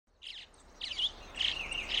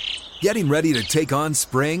Getting ready to take on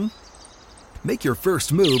spring? Make your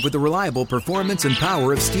first move with the reliable performance and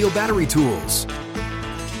power of Steel battery tools.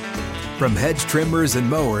 From hedge trimmers and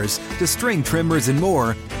mowers to string trimmers and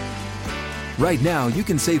more, right now you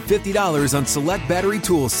can save $50 on select battery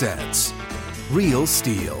tool sets. Real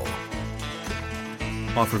Steel.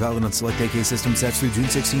 Offer valid on select AK system sets through June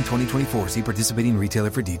 16, 2024. See participating retailer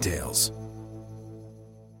for details.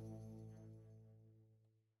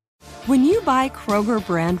 When you buy Kroger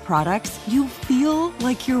brand products, you feel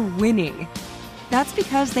like you're winning. That's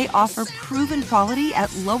because they offer proven quality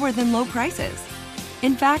at lower than low prices.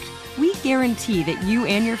 In fact, we guarantee that you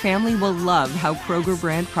and your family will love how Kroger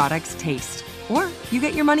brand products taste, or you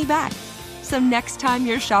get your money back. So next time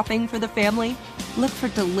you're shopping for the family, look for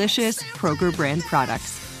delicious Kroger brand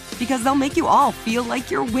products, because they'll make you all feel like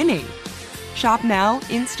you're winning. Shop now,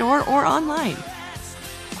 in-store, or online.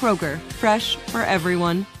 Kroger, fresh for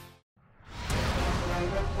everyone.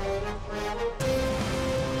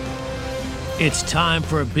 It's time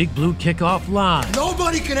for a Big Blue Kickoff Live.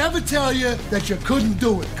 Nobody can ever tell you that you couldn't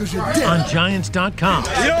do it, because you're dead. On Giants.com.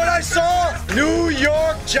 You know what I saw? New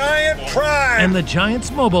York Giant prime. And the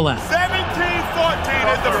Giants mobile app.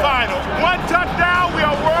 17-14 is the final. One touchdown, we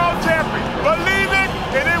are world champions. Believe it,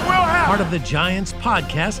 and it will happen. Part of the Giants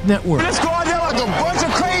Podcast Network. Let's go out there like a bunch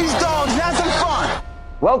of crazy dogs. Have some fun.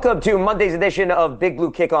 Welcome to Monday's edition of Big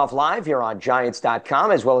Blue Kickoff Live here on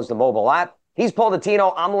Giants.com, as well as the mobile app. He's Paul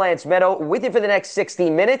Dottino. I'm Lance Meadow with you for the next 60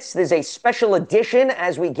 minutes. There's a special edition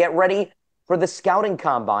as we get ready for the Scouting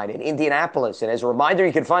Combine in Indianapolis. And as a reminder,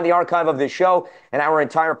 you can find the archive of this show and our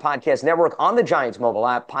entire podcast network on the Giants mobile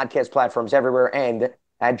app, podcast platforms everywhere, and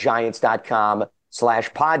at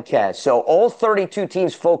Giants.com/podcast. So all 32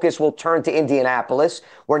 teams' focus will turn to Indianapolis.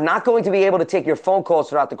 We're not going to be able to take your phone calls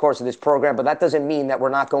throughout the course of this program, but that doesn't mean that we're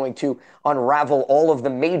not going to unravel all of the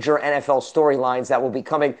major NFL storylines that will be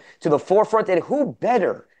coming to the forefront. And who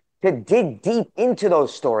better to dig deep into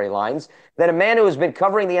those storylines than a man who has been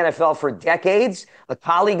covering the NFL for decades, a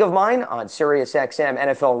colleague of mine on SiriusXM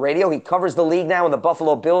NFL Radio. He covers the league now in the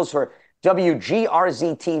Buffalo Bills for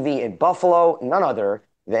WGRZ-TV in Buffalo, none other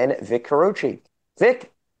than Vic Carucci.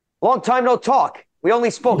 Vic, long time no talk. We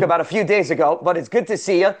only spoke about a few days ago, but it's good to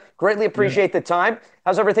see you. Greatly appreciate the time.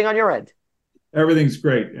 How's everything on your end? Everything's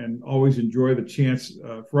great, and always enjoy the chance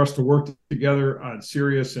for us to work together on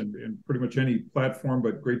Sirius and pretty much any platform,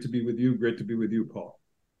 but great to be with you. Great to be with you, Paul.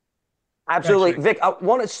 Absolutely. Vic, I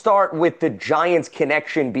want to start with the Giants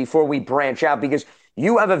connection before we branch out, because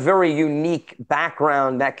you have a very unique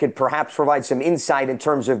background that could perhaps provide some insight in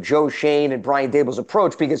terms of Joe Schoen and Brian Daboll's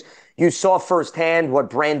approach, because you saw firsthand what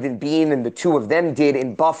Brandon Beane and the two of them did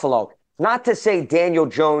in Buffalo. Not to say Daniel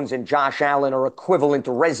Jones and Josh Allen are equivalent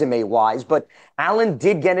resume-wise, but Allen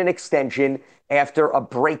did get an extension after a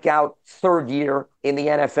breakout third year in the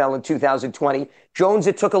NFL in 2020. Jones,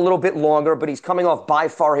 it took a little bit longer, but he's coming off by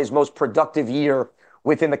far his most productive year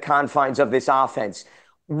within the confines of this offense.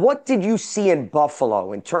 What did you see in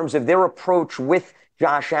Buffalo in terms of their approach with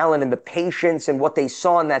Josh Allen and the patience and what they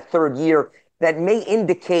saw in that third year that may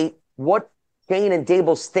indicate what Schoen and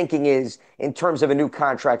Daboll's thinking is in terms of a new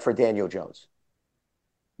contract for Daniel Jones?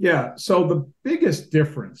 Yeah, so the biggest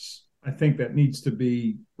difference, I think, that needs to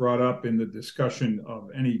be brought up in the discussion of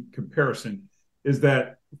any comparison is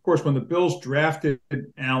that, of course, when the Bills drafted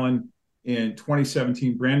Allen in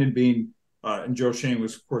 2017, Brandon Beane and Joe Schoen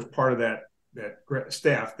was, of course, part of that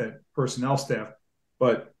staff, that personnel staff,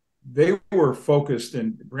 but they were focused,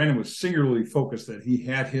 and Brandon was singularly focused that he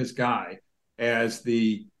had his guy as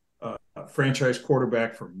the franchise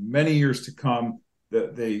quarterback for many years to come.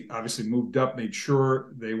 They obviously moved up, made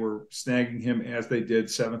sure they were snagging him as they did,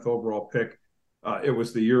 7th overall pick. It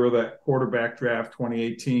was the year of that quarterback draft,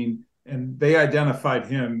 2018, and they identified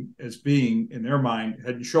him as being, in their mind,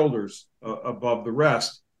 head and shoulders above the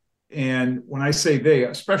rest. And when I say they,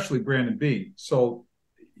 especially Brandon Beane. So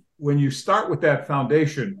when you start with that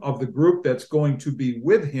foundation of the group that's going to be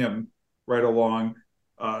with him right along,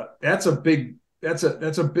 that's a big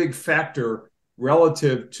factor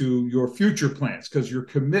relative to your future plans, because your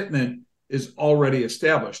commitment is already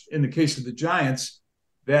established. In the case of the Giants,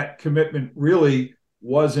 that commitment really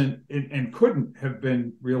wasn't and couldn't have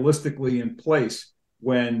been realistically in place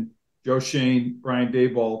when Joe Schoen, Brian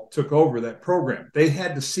Daboll took over that program. They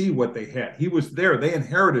had to see what they had. He was there. They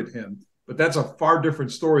inherited him, but that's a far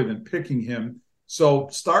different story than picking him. So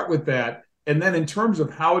start with that. And then in terms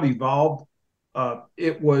of how it evolved,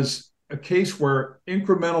 it was a case where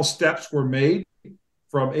incremental steps were made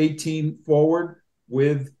from 18 forward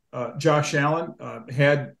with Josh Allen.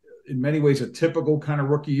 Had in many ways a typical kind of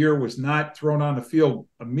rookie year, was not thrown on the field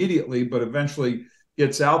immediately, but eventually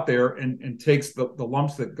gets out there and takes the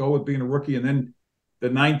lumps that go with being a rookie. And then the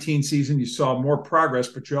 19 season, you saw more progress,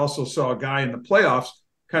 but you also saw a guy in the playoffs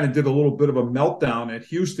kind of did a little bit of a meltdown at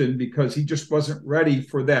Houston because he just wasn't ready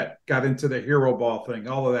for that, got into the hero ball thing,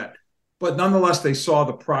 all of that. But nonetheless, they saw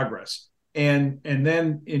the progress. And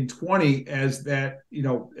then in 20, as that,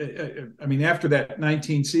 after that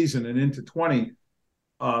 19 season and into 20,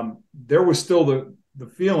 there was still the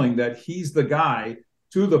feeling that he's the guy,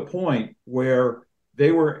 to the point where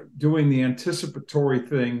they were doing the anticipatory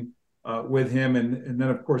thing with him. And then,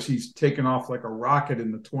 of course, he's taken off like a rocket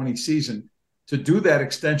in the 20 season to do that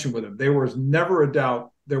extension with him. There was never a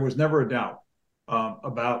doubt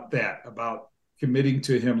about that, about committing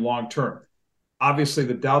to him long term. Obviously,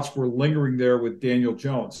 the doubts were lingering there with Daniel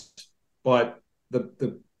Jones. But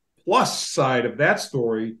the plus side of that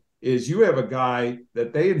story is you have a guy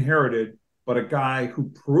that they inherited, but a guy who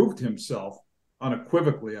proved himself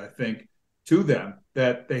unequivocally, I think, to them,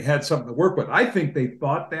 that they had something to work with. I think they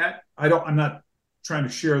thought that. I'm not trying to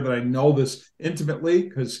share that I know this intimately,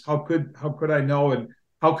 because how could I know, and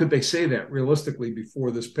how could they say that realistically before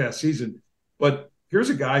this past season? But here's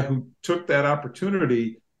a guy who took that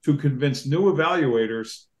opportunity to convince new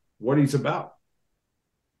evaluators what he's about.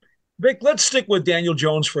 Vic, let's stick with Daniel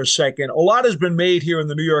Jones for a second. A lot has been made here in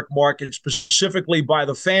the New York market, specifically by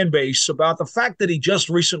the fan base, about the fact that he just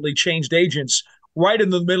recently changed agents right in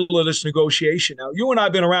the middle of this negotiation. Now, you and I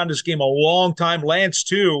have been around this game a long time, Lance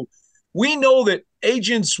too. We know that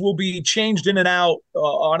agents will be changed in and out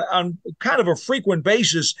on kind of a frequent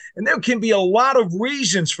basis, and there can be a lot of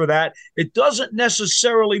reasons for that. It doesn't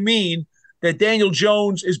necessarily mean that Daniel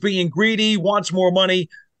Jones is being greedy, wants more money,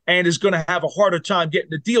 and is going to have a harder time getting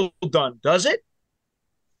the deal done, does it?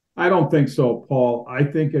 I don't think so, Paul. I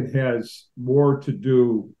think it has more to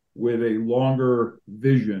do with a longer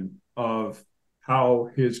vision of how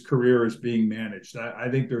his career is being managed. I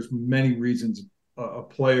think there's many reasons a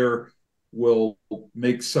player will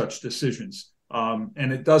make such decisions.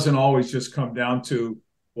 And it doesn't always just come down to,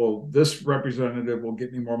 well, this representative will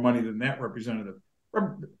get me more money than that representative.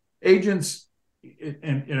 Agents,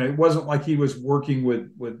 and it wasn't like he was working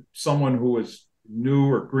with someone who was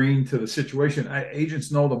new or green to the situation.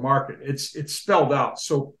 Agents know the market. It's spelled out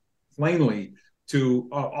so plainly to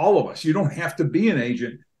all of us. You don't have to be an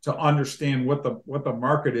agent to understand what the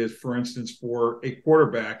market is, for instance, for a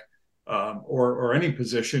quarterback or any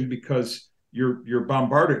position, because you're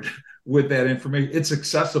bombarded with that information. It's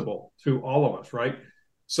accessible to all of us, right?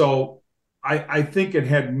 So I think it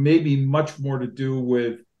had maybe much more to do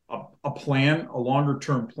with a plan, a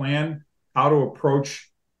longer-term plan, how to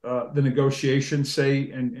approach the negotiation, say,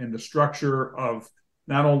 and the structure of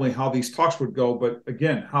not only how these talks would go, but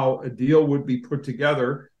again, how a deal would be put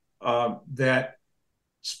together that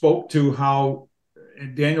spoke to how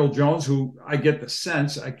Daniel Jones, who I get the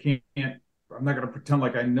sense, I'm not going to pretend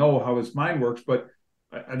like I know how his mind works, but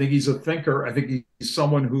I think he's a thinker. I think he's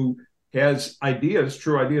someone who has ideas,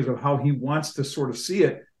 true ideas of how he wants to sort of see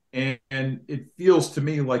it. And it feels to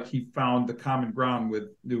me like he found the common ground with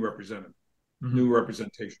new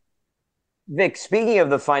representation. Vic, speaking of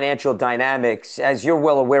the financial dynamics, as you're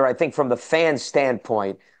well aware, I think from the fan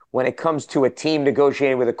standpoint, when it comes to a team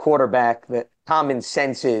negotiating with a quarterback, the common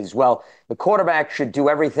sense is, well, the quarterback should do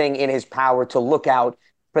everything in his power to look out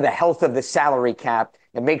for the health of the salary cap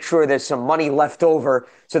and make sure there's some money left over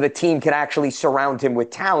so the team can actually surround him with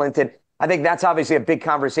talent. And I think that's obviously a big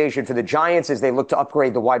conversation for the Giants as they look to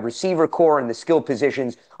upgrade the wide receiver core and the skill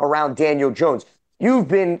positions around Daniel Jones. You've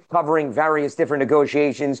been covering various different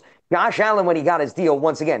negotiations. Josh Allen, when he got his deal,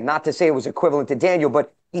 once again, not to say it was equivalent to Daniel,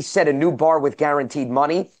 but he set a new bar with guaranteed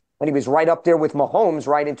money, and he was right up there with Mahomes,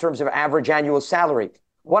 right, in terms of average annual salary.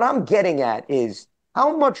 What I'm getting at is,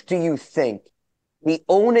 how much do you think the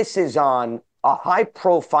onus is on a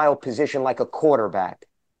high-profile position like a quarterback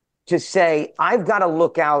to say, I've got to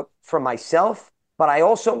look out for myself, but I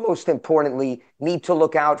also, most importantly, need to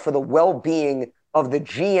look out for the well-being of the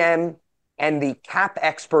GM and the cap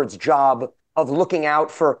expert's job of looking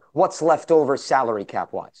out for what's left over salary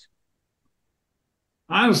cap-wise?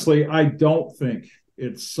 Honestly, I don't think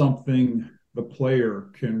it's something the player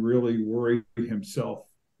can really worry himself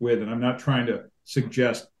with. And I'm not trying to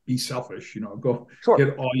suggest be selfish, go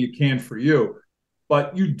get all you can for you.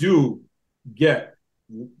 But you do get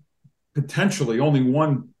potentially only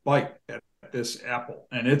one bite at this apple.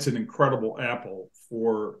 And it's an incredible apple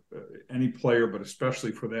for any player, but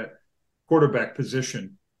especially for that quarterback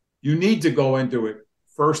position. You need to go into it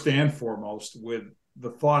first and foremost with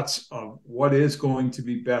the thoughts of what is going to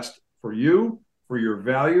be best for you, for your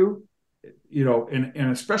value,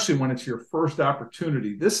 and especially when it's your first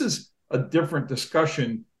opportunity. This is a different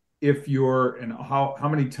discussion if you're, and how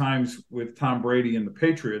many times with Tom Brady and the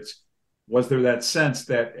Patriots was there that sense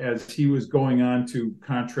that as he was going on to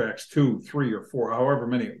contracts 2, 3, or 4, however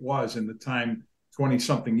many it was in the time, 20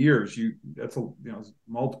 something years, that's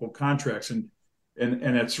multiple contracts, and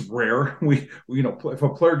it's rare. We if a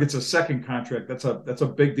player gets a second contract, that's a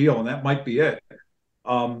big deal, and that might be it.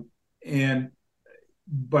 But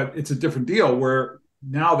it's a different deal where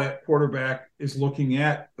now that quarterback is looking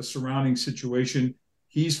at the surrounding situation.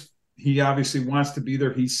 He obviously wants to be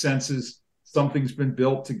there. He senses something's been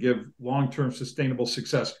built to give long-term sustainable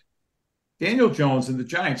success. Daniel Jones and the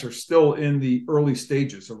Giants are still in the early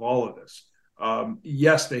stages of all of this.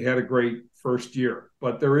 Yes, they had a great first year,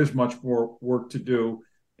 but there is much more work to do.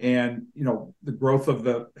 And, the growth of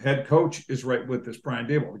the head coach is right with this, Brian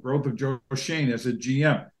Daboll. The growth of Joe Schoen as a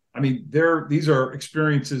GM. I mean, these are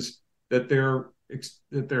experiences that they're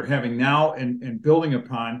having now and building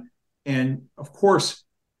upon. And, of course,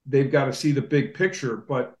 they've got to see the big picture.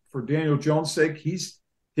 But for Daniel Jones' sake, his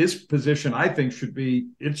position, I think, should be,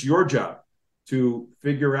 it's your job to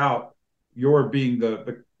figure out, your being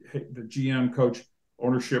the GM, coach,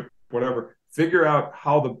 ownership, whatever, figure out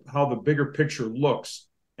how the bigger picture looks,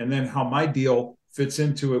 and then how my deal fits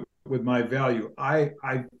into it with my value. I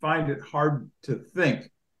find it hard to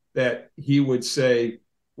think that he would say,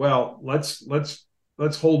 well, let's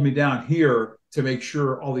hold me down here to make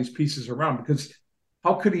sure all these pieces are around, because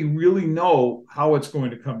how could he really know how it's going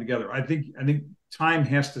to come together? I think time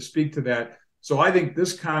has to speak to that. So I think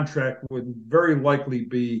this contract would very likely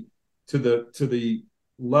be to the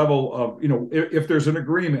level of, if there's an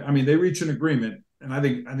agreement. I mean, they reach an agreement, and I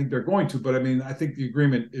think they're going to, but I think the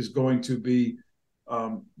agreement is going to be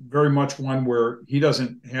very much one where he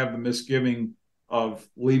doesn't have the misgiving of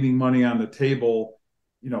leaving money on the table,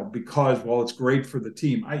 because, well, it's great for the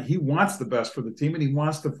team. He wants the best for the team, and he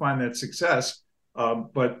wants to find that success.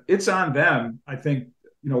 But it's on them. I think,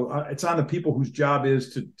 it's on the people whose job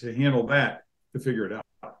is to handle that, to figure it out.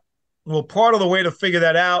 Well, part of the way to figure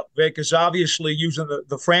that out, Vic, is obviously using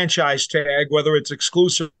the franchise tag, whether it's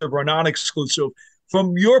exclusive or non-exclusive.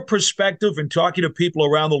 From your perspective and talking to people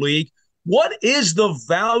around the league, what is the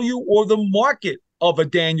value or the market of a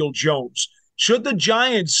Daniel Jones? Should the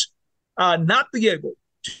Giants not be able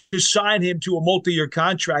to sign him to a multi-year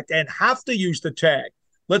contract and have to use the tag?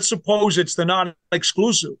 Let's suppose it's the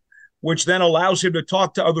non-exclusive, which then allows him to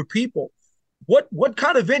talk to other people. What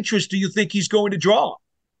kind of interest do you think he's going to draw?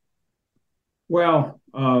 Well,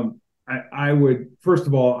 I would, first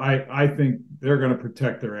of all, I think they're going to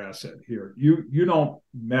protect their asset here. You don't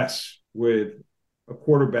mess with a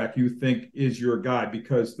quarterback you think is your guy,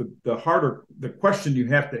 because the question you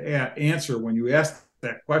have to answer when you ask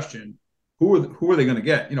that question, who are they going to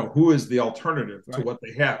get? Who is the alternative to what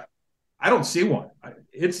they have? I don't see one.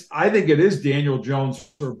 I think it is Daniel Jones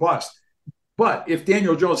or bust. But if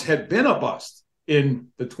Daniel Jones had been a bust in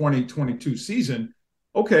the 2022 season,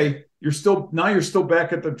 okay, you're still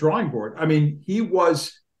back at the drawing board. I mean,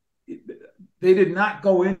 they did not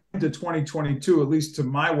go into 2022, at least to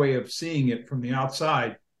my way of seeing it from the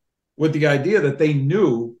outside, with the idea that they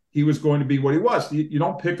knew he was going to be what he was. You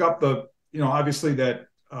don't pick up obviously that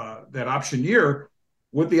option year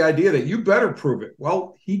with the idea that you better prove it.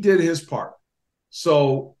 Well, he did his part.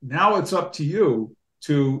 So now it's up to you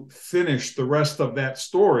to finish the rest of that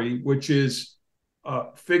story, which is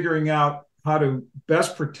figuring out how to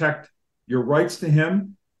best protect your rights to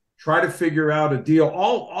him, try to figure out a deal.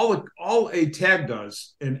 All a tag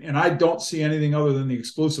does, and I don't see anything other than the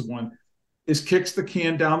exclusive one, is kicks the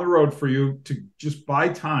can down the road for you to just buy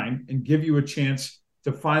time and give you a chance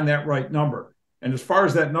to find that right number. And as far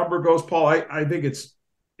as that number goes, Paul, I think it's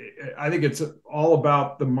all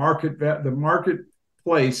about the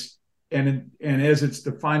marketplace, and as it's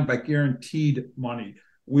defined by guaranteed money.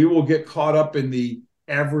 We will get caught up in the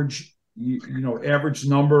average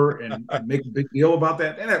number and make a big deal about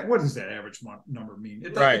that. And what does that average number mean?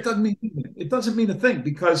 It doesn't mean a thing,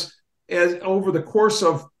 because as over the course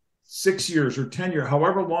of 6 years or 10 years,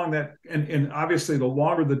 however long that, and obviously the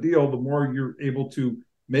longer the deal, the more you're able to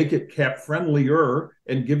make it cap friendlier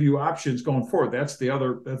and give you options going forward. That's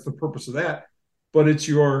the purpose of that. But it's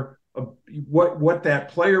what that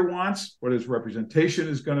player wants, what his representation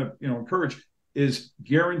is going to encourage, is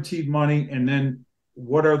guaranteed money. And then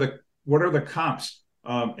what are the comps?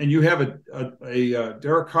 And you have a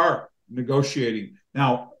Derek Carr negotiating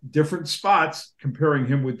now, different spots comparing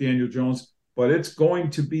him with Daniel Jones, but it's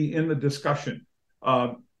going to be in the discussion.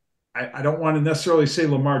 I don't want to necessarily say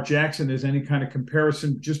Lamar Jackson is any kind of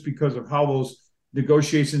comparison, just because of how those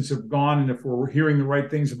negotiations have gone, and if we're hearing the right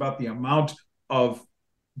things about the amount of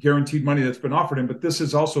guaranteed money that's been offered him. But this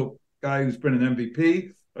is also a guy who's been an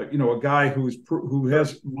MVP, a guy who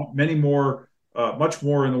has many more, much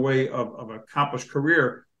more in the way of an accomplished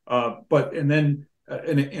career. But at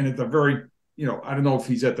the very, I don't know if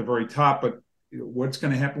he's at the very top, but what's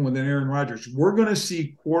going to happen with Aaron Rodgers? We're going to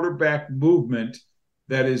see quarterback movement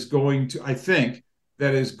that is going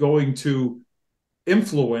to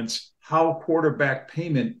influence how quarterback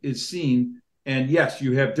payment is seen. And yes,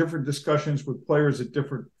 you have different discussions with players at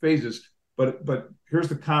different phases, but here's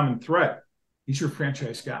the common thread. He's your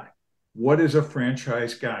franchise guy. What is a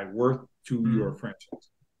franchise guy worth to your franchise?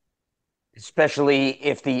 Especially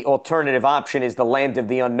if the alternative option is the land of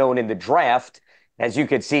the unknown in the draft. As you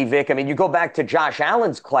could see, Vic, I mean, you go back to Josh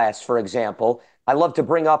Allen's class, for example. I love to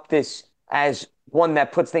bring up this as one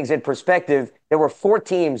that puts things in perspective. There were 4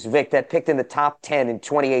 teams, Vic, that picked in the top 10 in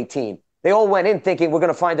 2018. They all went in thinking we're going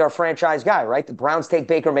to find our franchise guy, right? The Browns take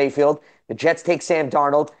Baker Mayfield. The Jets take Sam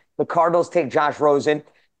Darnold. The Cardinals take Josh Rosen.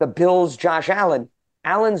 The Bills, Josh Allen.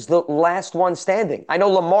 Allen's the last one standing. I know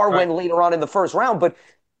Lamar went later on in the first round, but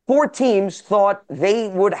 4 teams thought they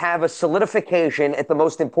would have a solidification at the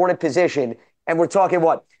most important position. And we're talking,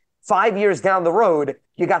 5 years down the road,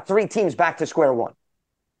 you got 3 teams back to square one.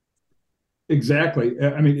 Exactly.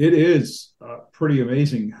 I mean, it is pretty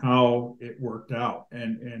amazing how it worked out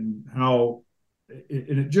and how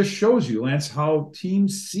it just shows you, Lance, how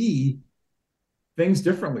teams see things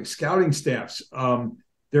differently. Scouting staffs,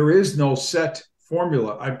 there is no set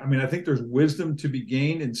formula. I mean, I think there's wisdom to be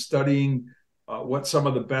gained in studying what some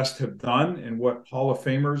of the best have done and what Hall of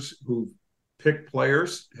Famers who've picked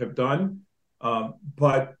players have done.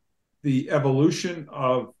 But the evolution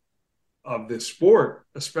of this sport,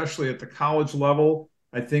 especially at the college level,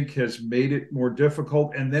 I think has made it more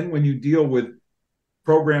difficult. And then when you deal with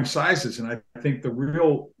program sizes, and I think the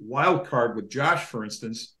real wild card with Josh, for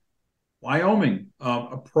instance, Wyoming,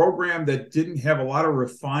 a program that didn't have a lot of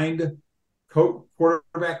refined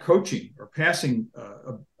quarterback coaching or passing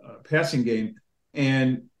game,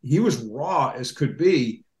 and he was raw as could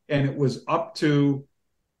be, and it was up to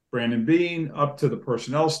Brandon Beane, up to the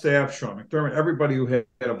personnel staff, Sean McDermott, everybody who had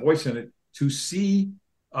a voice in it, to see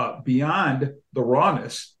beyond the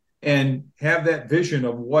rawness and have that vision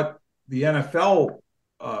of what the NFL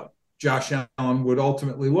Josh Allen would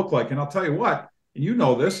ultimately look like. And I'll tell you what, and you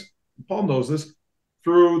know this, Paul knows this,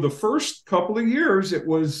 through the first couple of years,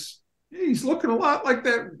 he's looking a lot like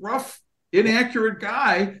that rough, inaccurate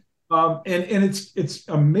guy. And it's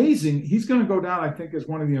amazing. He's going to go down, I think, as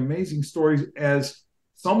one of the amazing stories as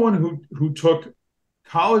someone who took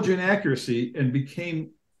college inaccuracy and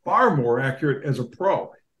became far more accurate as a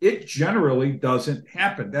pro. It generally doesn't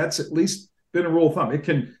happen. That's at least been a rule of thumb. It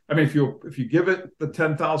can, I mean, if you give it the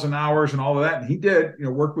 10,000 hours and all of that, and he did,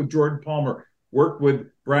 work with Jordan Palmer, worked with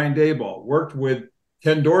Brian Daboll, worked with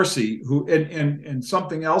Ken Dorsey, who and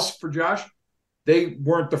something else for Josh, they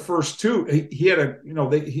weren't the first 2. He had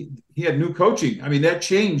he had new coaching. I mean, that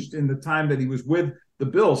changed in the time that he was with the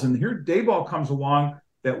Bills. And here Daboll comes along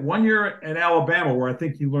that one year at Alabama, where I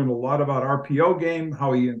think he learned a lot about RPO game,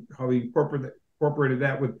 how he incorporated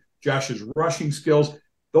that with Josh's rushing skills.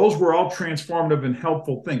 Those were all transformative and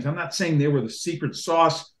helpful things. I'm not saying they were the secret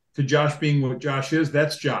sauce to Josh being what Josh is.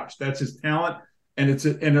 That's Josh. That's his talent. And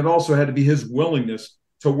it also had to be his willingness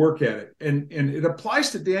to work at it. And it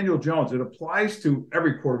applies to Daniel Jones. It applies to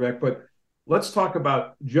every quarterback. But let's talk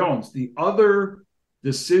about Jones. The other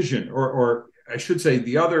decision, or I should say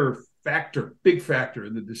the other big factor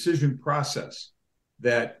in the decision process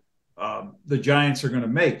that the Giants are going to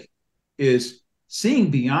make is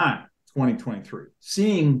seeing beyond 2023,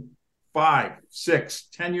 seeing 5, 6,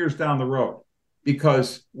 10 years down the road.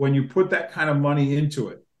 Because when you put that kind of money into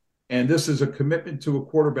it, and this is a commitment to a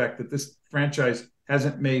quarterback that this franchise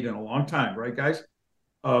hasn't made in a long time, right, guys?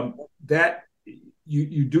 That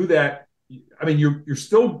you do that. I mean, you're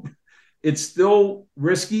still. It's still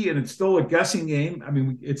risky and it's still a guessing game. I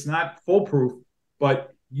mean, it's not foolproof,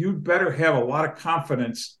 but you'd better have a lot of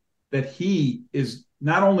confidence that he is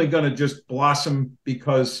not only going to just blossom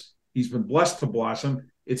because he's been blessed to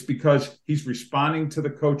blossom, it's because he's responding to the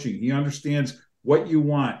coaching. He understands what you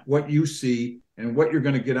want, what you see, and what you're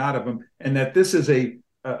going to get out of him, and that this is a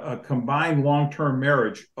combined long-term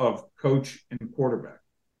marriage of coach and quarterback.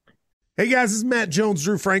 Hey guys, this is Matt Jones,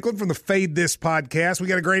 Drew Franklin from the Fade This podcast. We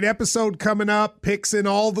got a great episode coming up, picks in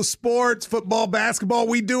all the sports, football, basketball,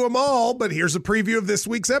 we do them all, but here's a preview of this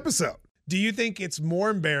week's episode. Do you think it's more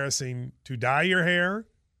embarrassing to dye your hair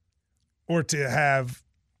or to have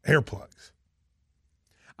hair plugs?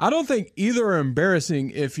 I don't think either are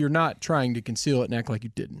embarrassing if you're not trying to conceal it and act like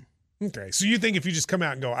you didn't. Okay, so you think if you just come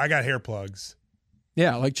out and go, I got hair plugs,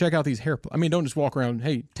 Yeah, like check out these hair. I mean, don't just walk around,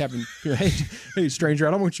 hey, tapping, hey, stranger,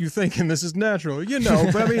 I don't want you thinking this is natural.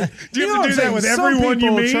 But I mean, do you have to do that with everyone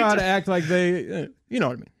you meet? Try to act like they, you know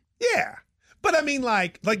what I mean? Yeah. But I mean,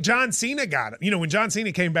 like John Cena got it. When John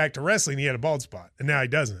Cena came back to wrestling, he had a bald spot, and now he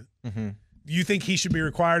doesn't. Mm-hmm. You think he should be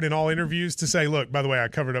required in all interviews to say, look, by the way, I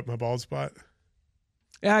covered up my bald spot?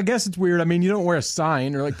 Yeah, I guess it's weird. I mean, you don't wear a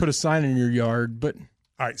sign or put a sign in your yard, but.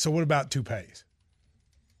 All right, so what about toupees?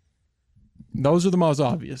 Those are the most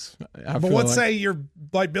obvious. But let's say you're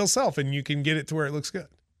like Bill Self and you can get it to where it looks good.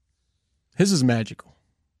 His is magical.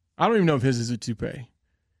 I don't even know if his is a toupee.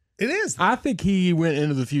 It is. I think he went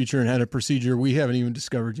into the future and had a procedure we haven't even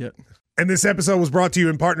discovered yet. And this episode was brought to you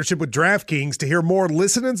in partnership with DraftKings. To hear more,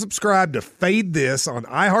 listen and subscribe to Fade This on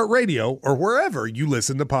iHeartRadio or wherever you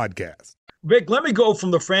listen to podcasts. Vic, let me go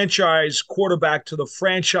from the franchise quarterback to the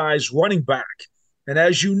franchise running back. And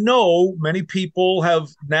as you know, many people have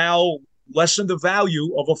now lessen the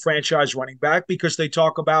value of a franchise running back because they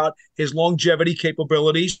talk about his longevity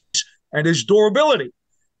capabilities and his durability.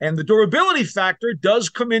 And the durability factor does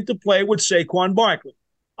come into play with Saquon Barkley.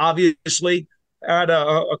 Obviously, had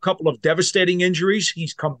a couple of devastating injuries.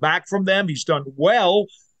 He's come back from them. He's done well.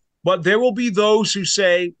 But there will be those who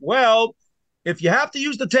say, well, if you have to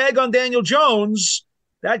use the tag on Daniel Jones,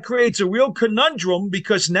 that creates a real conundrum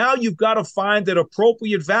because now you've got to find an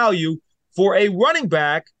appropriate value for a running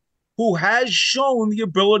back who has shown the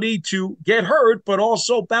ability to get hurt, but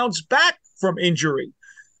also bounce back from injury.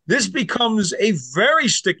 This becomes a very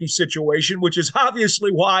sticky situation, which is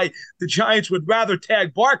obviously why the Giants would rather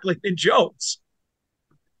tag Barkley than Jones.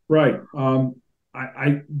 Right.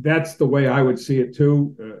 I that's the way I would see it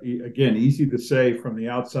too. Again, easy to say from the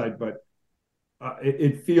outside, but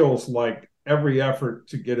it feels like every effort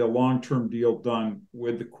to get a long-term deal done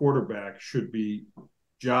with the quarterback should be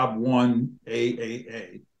job one,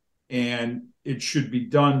 AAA. And it should be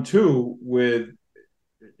done too with,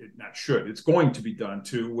 it's going to be done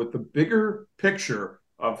too with the bigger picture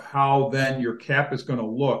of how then your cap is going to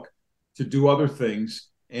look to do other things.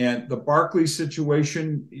 And the Barkley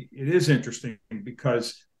situation, it is interesting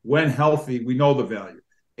because when healthy, we know the value.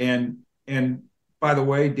 And by the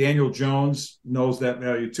way, Daniel Jones knows that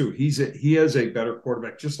value too. He is a better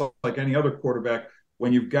quarterback, just like any other quarterback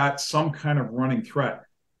when you've got some kind of running threat.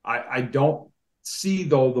 I don't see,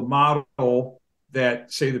 though, the model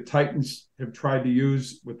that, say, the Titans have tried to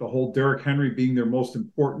use with the whole Derrick Henry being their most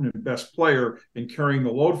important and best player and carrying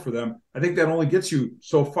the load for them. I think that only gets you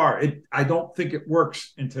so far. I don't think it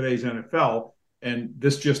works in today's NFL, and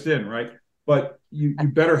this just in, right? But you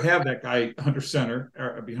better have that guy under center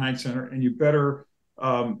or behind center, and you better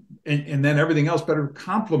and then everything else better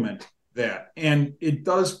complement that. And it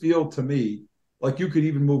does feel to me like you could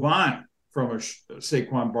even move on from a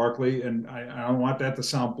Saquon Barkley, and I don't want that to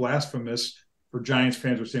sound blasphemous for Giants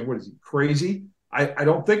fans who are saying, what is he, crazy? I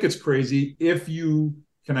don't think it's crazy if you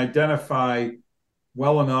can identify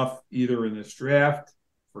well enough either in this draft,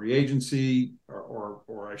 free agency,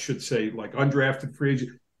 or I should say like undrafted free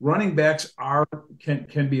agent. Running backs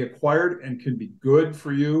can be acquired and can be good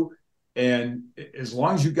for you. And as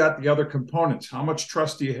long as you got the other components, how much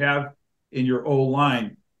trust do you have in your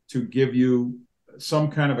O-line to give you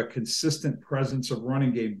some kind of a consistent presence of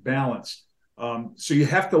running game balance? So you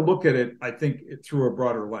have to look at it, I think, through a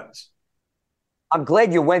broader lens. I'm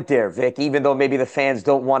glad you went there, Vic, even though maybe the fans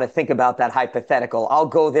don't want to think about that hypothetical. I'll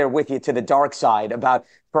go there with you to the dark side about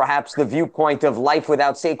perhaps the viewpoint of life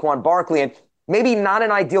without Saquon Barkley. And maybe not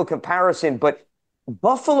an ideal comparison, but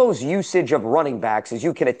Buffalo's usage of running backs, as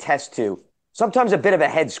you can attest to, sometimes a bit of a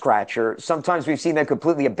head scratcher. Sometimes we've seen them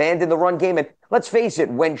completely abandon the run game. And let's face it,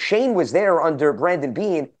 when Shane was there under Brandon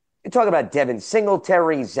Beane, you talk about Devin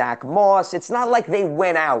Singletary, Zach Moss. It's not like they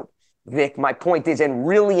went out, Vic, my point is, and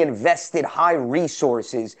really invested high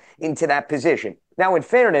resources into that position. Now, in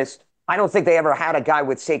fairness, I don't think they ever had a guy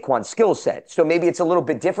with Saquon's skill set. So maybe it's a little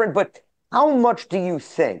bit different. But how much do you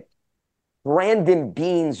think Brandon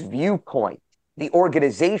Beane's viewpoint, the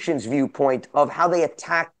organization's viewpoint of how they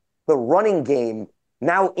attack the running game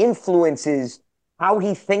now influences how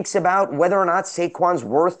he thinks about whether or not Saquon's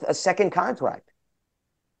worth a second contract?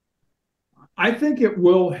 I think it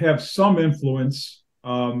will have some influence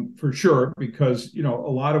for sure, because, a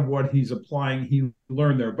lot of what he's applying, he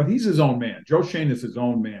learned there, but he's his own man. Joe Schoen is his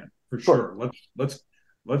own man for sure.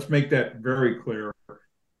 Let's make that very clear.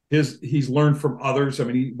 He's learned from others. I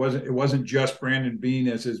mean, it wasn't just Brandon Beane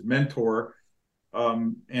as his mentor.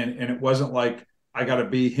 And it wasn't like I got to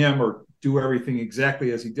be him or do everything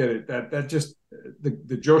exactly as he did it. That just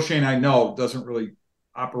the Joe Schoen I know doesn't really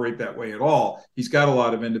operate that way at all. He's got a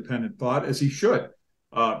lot of independent thought, as he should,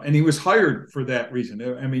 and he was hired for that reason.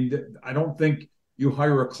 I mean, I don't think you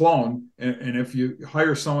hire a clone, and if you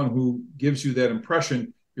hire someone who gives you that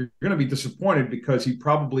impression, you're going to be disappointed because he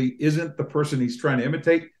probably isn't the person he's trying to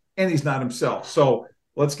imitate, and he's not himself. So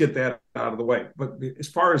let's get that out of the way. But as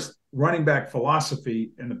far as running back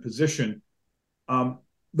philosophy and the position,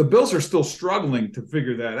 the Bills are still struggling to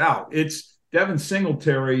figure that out. It's Devin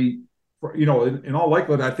Singletary, in all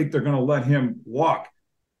likelihood, I think they're going to let him walk.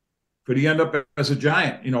 Could he end up as a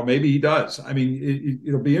Giant? Maybe he does. I mean,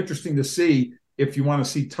 it'll be interesting to see if you want to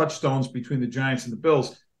see touchstones between the Giants and the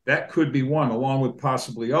Bills. That could be one, along with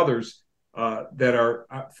possibly others that are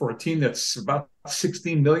for a team that's about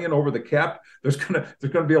 $16 million over the cap. There's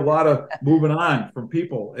gonna be a lot of moving on from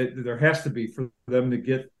people. There has to be for them to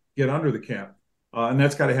get under the cap, and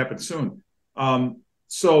that's got to happen soon.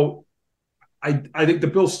 So I think the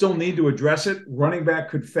Bills still need to address it. Running back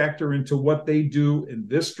could factor into what they do in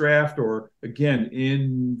this draft, or again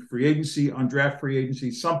in free agency, undrafted free agency,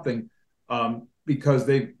 something. Because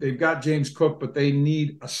they've got James Cook, but they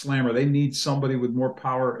need a slammer. They need somebody with more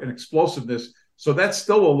power and explosiveness. So that's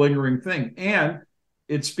still a lingering thing. And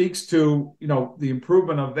it speaks to, the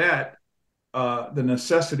improvement of that, the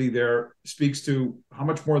necessity there speaks to how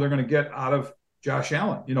much more they're going to get out of Josh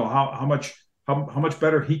Allen. How much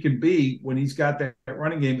better he can be when he's got that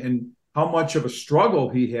running game, and how much of a struggle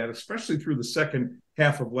he had, especially through the second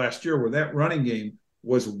half of last year where that running game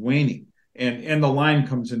was waning. And the line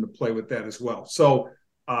comes into play with that as well. So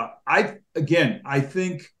I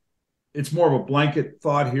think it's more of a blanket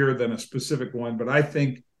thought here than a specific one, but I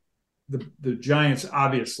think the Giants,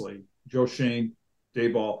 obviously, Joe Schoen,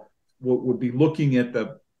 Daboll, would be looking at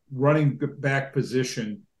the running back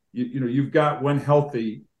position. You've got, when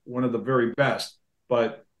healthy, one of the very best,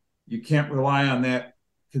 but you can't rely on that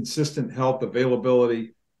consistent health,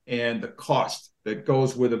 availability, and the cost that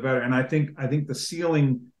goes with a veteran. And I think the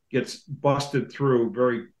ceiling gets busted through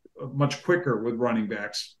very much quicker with running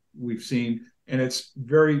backs we've seen. And it's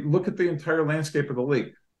look at the entire landscape of the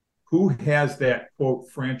league. Who has that, quote,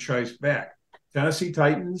 franchise back? Tennessee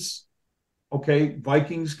Titans, okay.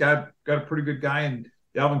 Vikings got a pretty good guy in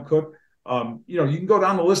Dalvin Cook. You can go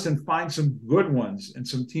down the list and find some good ones and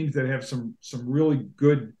some teams that have some really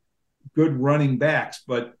good running backs.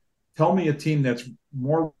 But tell me a team that's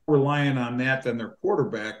more reliant on that than their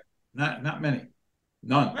quarterback. Not many.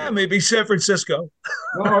 None. Maybe San Francisco.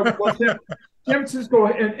 San Francisco,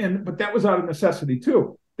 but that was out of necessity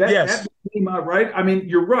too. That came out right. I mean,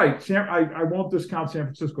 you're right. I won't discount San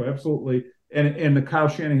Francisco, absolutely, and the Kyle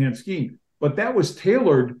Shanahan scheme. But that was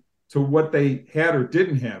tailored to what they had or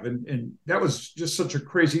didn't have, and that was just such a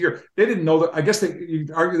crazy year. They didn't know that. I guess you'd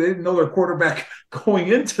argue they didn't know their quarterback going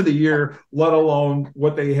into the year, let alone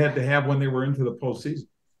what they had to have when they were into the postseason.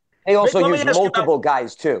 They also used multiple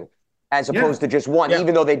guys too, as opposed to just one,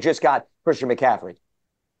 even though they just got Christian McCaffrey.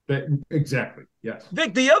 Exactly, yes.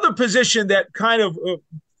 Vic, the other position that kind of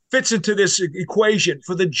fits into this equation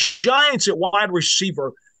for the Giants at wide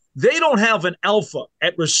receiver, they don't have an alpha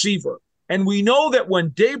at receiver. And we know that when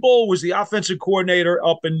Daboll was the offensive coordinator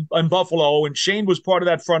up in Buffalo and Shane was part of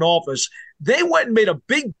that front office, they went and made a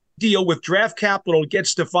big deal with draft capital to get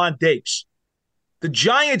Stephon Diggs. The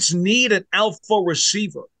Giants need an alpha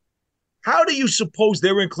receiver. How do you suppose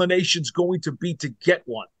their inclination is going to be to get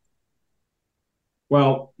one?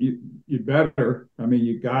 Well, you better. I mean,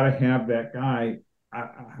 you got to have that guy.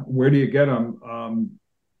 Where do you get him? I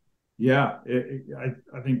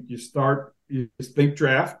think you think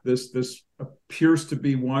draft. This appears to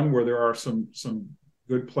be one where there are some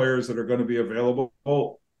good players that are going to be available.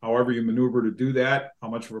 However you maneuver to do that, how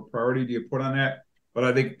much of a priority do you put on that? But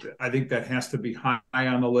I think that has to be high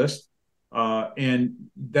on the list. And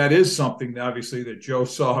that is something, obviously, that Joe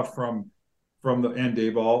saw from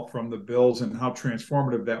Daboll, from the Bills, and how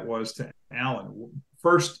transformative that was to Allen.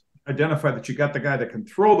 First, identify that you got the guy that can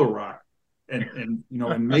throw the rock, and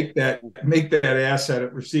make that asset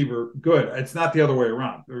at receiver good. It's not the other way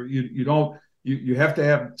around. You have to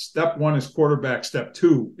have step one is quarterback, step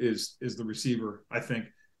two is the receiver, I think,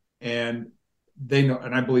 and they know,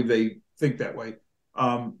 and I believe they think that way.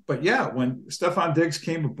 But yeah, when Stephon Diggs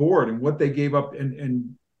came aboard and what they gave up,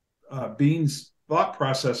 and Beane's thought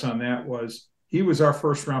process on that was he was our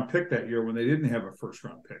first round pick that year when they didn't have a first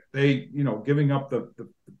round pick. They, giving up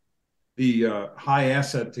the high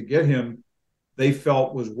asset to get him, they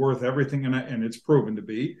felt was worth everything, and it's proven to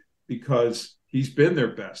be, because he's been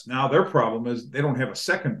their best. Now their problem is they don't have a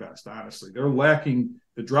second best. Honestly, they're lacking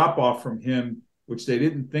the drop off from him, which they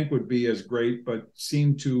didn't think would be as great, but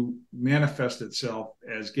seemed to manifest itself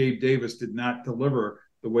as Gabe Davis did not deliver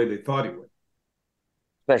the way they thought he would.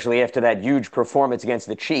 Especially after that huge performance against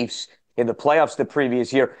the Chiefs in the playoffs the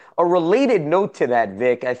previous year. A related note to that,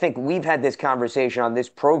 Vic, I think we've had this conversation on this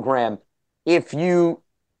program. If you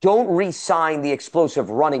don't re-sign the explosive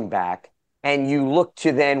running back and you look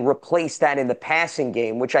to then replace that in the passing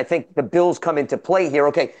game, which I think the Bills come into play here.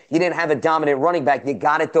 Okay, you didn't have a dominant running back. You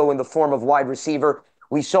got it, though, in the form of wide receiver.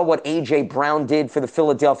 We saw what A.J. Brown did for the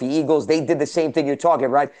Philadelphia Eagles. They did the same thing you're talking,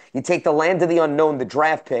 right? You take the land of the unknown, the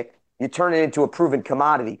draft pick, you turn it into a proven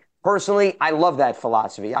commodity. Personally, I love that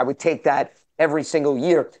philosophy. I would take that every single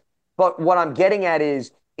year. But what I'm getting at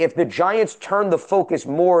is if the Giants turn the focus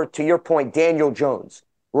more, to your point, Daniel Jones,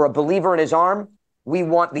 we're a believer in his arm. We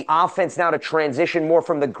want the offense now to transition more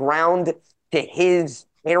from the ground to his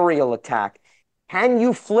aerial attack. Can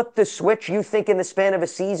you flip the switch, you think, in the span of a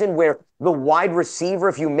season where the wide receiver,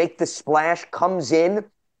 if you make the splash, comes in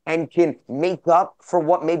and can make up for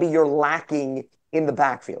what maybe you're lacking in the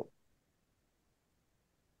backfield?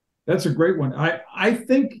 That's a great one. I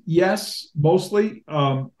think, yes, mostly.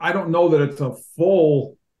 I don't know that it's a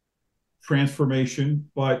full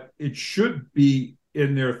transformation, but it should be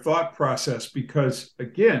in their thought process because,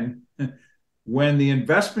 again, when the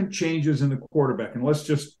investment changes in the quarterback, and let's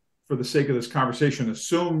just, for the sake of this conversation,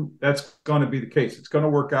 assume that's going to be the case. It's going to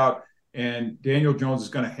work out, and Daniel Jones is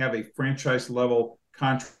going to have a franchise-level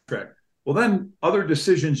contract. Well, then other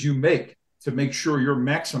decisions you make to make sure you're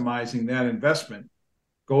maximizing that investment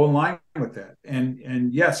go in line with that.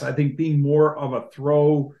 And yes, I think being more of a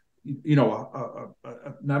throw,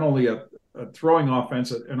 not only a throwing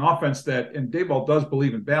offense, an offense that, and Daboll does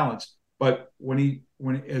believe in balance, but when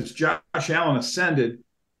as Josh Allen ascended,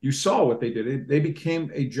 you saw what they did. They became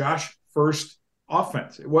a Josh first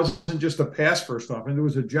offense. It wasn't just a pass first offense. It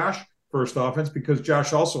was a Josh first offense because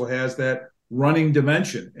Josh also has that running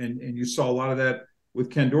dimension. And you saw a lot of that with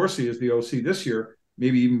Ken Dorsey as the OC this year,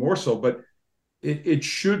 maybe even more so. But it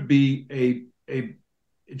should be it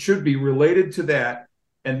should be related to that.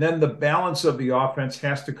 And then the balance of the offense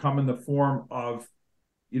has to come in the form of,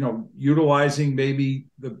 utilizing maybe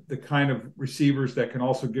the kind of receivers that can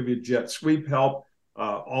also give you jet sweep help,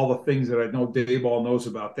 all the things that I know Daboll knows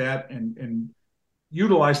about that, and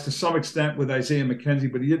utilized to some extent with Isaiah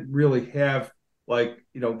McKenzie, but he didn't really have I'm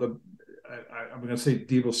going to say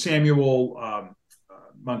Deebo Samuel,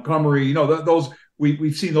 Montgomery, those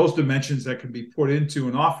we've seen those dimensions that can be put into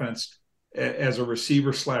an offense as a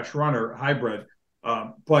receiver / runner hybrid.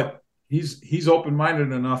 But he's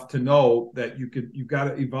open-minded enough to know that you've got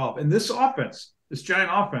to evolve. And this offense, this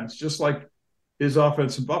Giant offense, just like his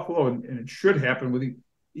offense in Buffalo, and it should happen with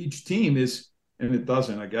each team and it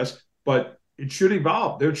doesn't, I guess, but it should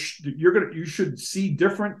evolve. You should see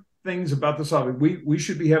different things about this offense. We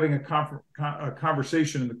should be having a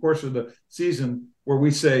conversation in the course of the season where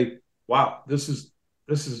we say, wow, this is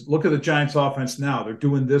look at the Giants offense now. They're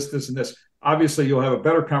doing this, and this. Obviously, you'll have a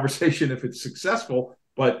better conversation if it's successful,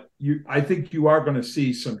 but I think you are going to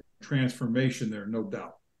see some transformation there, no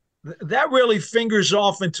doubt. That really fingers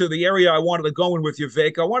off into the area I wanted to go in with you,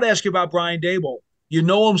 Vic. I want to ask you about Brian Daboll. You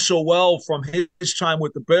know him so well from his time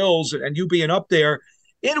with the Bills and you being up there.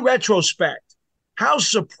 In retrospect, how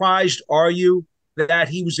surprised are you that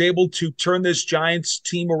he was able to turn this Giants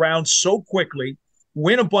team around so quickly,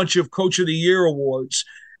 win a bunch of Coach of the Year awards,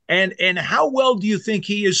 and how well do you think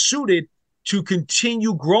he is suited to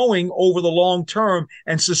continue growing over the long term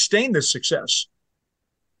and sustain this success?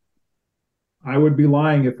 I would be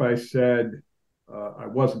lying if I said I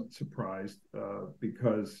wasn't surprised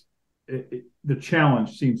because the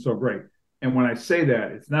challenge seems so great. And when I say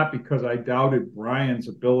that, it's not because I doubted Brian's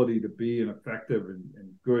ability to be an effective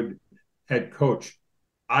and good head coach.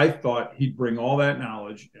 I thought he'd bring all that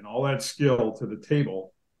knowledge and all that skill to the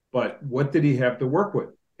table, but what did he have to work with?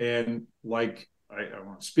 And like, I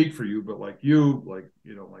want to speak for you, but like you, like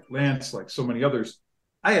Lance, like so many others,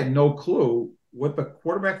 I had no clue what the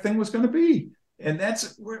quarterback thing was going to be. And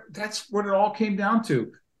that's what it all came down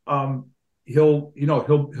to. He'll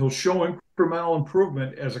show incremental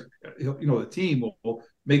improvement the team will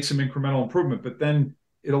make some incremental improvement, but then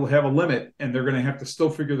it'll have a limit and they're going to have to still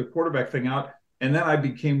figure the quarterback thing out. And then I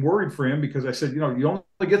became worried for him because I said, you only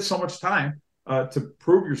get so much time to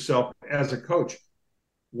prove yourself as a coach.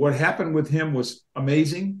 What happened with him was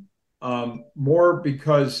amazing, more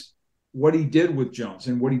because what he did with Jones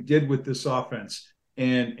and what he did with this offense.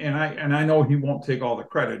 And I know he won't take all the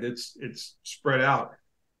credit. It's spread out.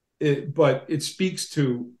 But it speaks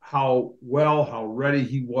to how ready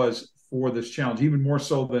he was for this challenge, even more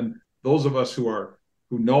so than those of us who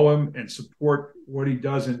know him and support what he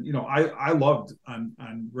does. And, I loved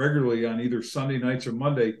on regularly on either Sunday nights or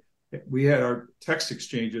Monday, we had our text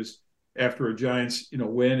exchanges after a Giants,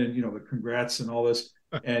 win and, the congrats and all this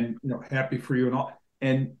and, happy for you and all.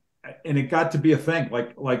 And and it got to be a thing.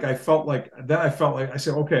 Like I felt like I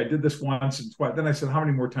said, okay, I did this once and twice. Then I said, how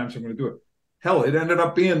many more times am I going to do it? Hell, it ended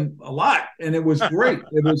up being a lot, and it was great.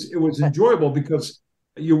 it was enjoyable because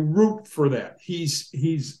you root for that. He's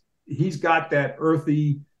got that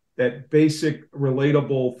earthy, that basic,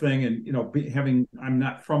 relatable thing. And I'm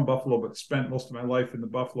not from Buffalo, but spent most of my life in the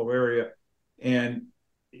Buffalo area, and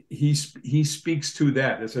he speaks to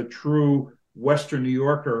that as a true Western New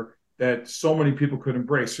Yorker that so many people could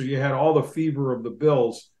embrace. So you had all the fever of the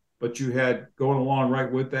Bills, but you had going along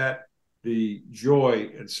right with that the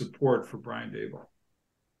joy and support for Brian Daboll.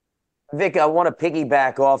 Vic, I want to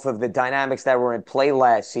piggyback off of the dynamics that were in play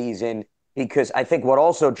last season, because I think what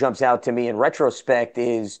also jumps out to me in retrospect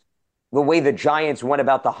is the way the Giants went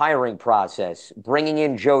about the hiring process, bringing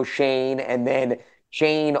in Joe Schoen, and then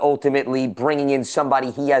Schoen ultimately bringing in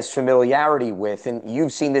somebody he has familiarity with. And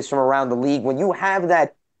you've seen this from around the league. When you have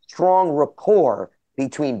that strong rapport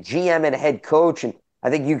between GM and head coach, and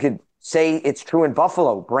I think you could say it's true in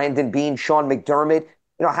Buffalo, Brandon Beane, Sean McDermott,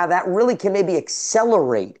 how that really can maybe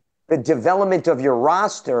accelerate the development of your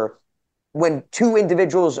roster when two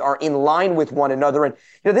individuals are in line with one another. And,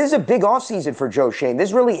 this is a big offseason for Joe Schoen. This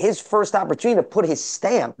is really his first opportunity to put his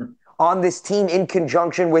stamp on this team in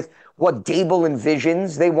conjunction with what Daboll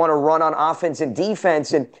envisions they want to run on offense and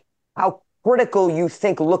defense, and how critical you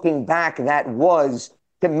think looking back that was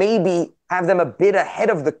to maybe have them a bit ahead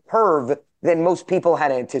of the curve than most people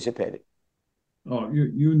had anticipated. Oh,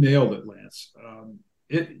 you nailed it, Lance.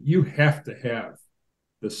 You have to have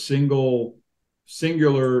the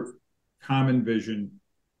singular common vision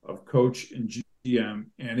of coach and GM,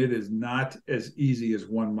 and it is not as easy as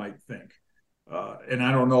one might think. And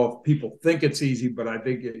I don't know if people think it's easy, but I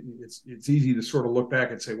think it's easy to sort of look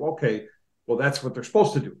back and say, well, okay, well, that's what they're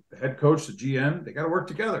supposed to do. The head coach, the GM, they got to work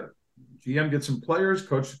together. GM gets some players,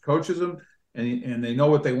 coach coaches them, and they know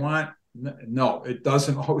what they want. No, it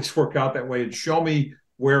doesn't always work out that way. And show me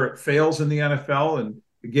where it fails in the NFL. And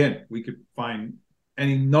again, we could find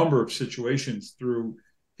any number of situations through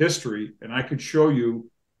history, and I could show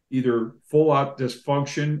you either full-out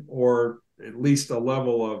dysfunction or at least a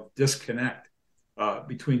level of disconnect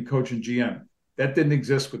between coach and GM. That didn't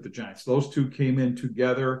exist with the Giants. Those two came in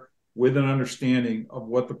together with an understanding of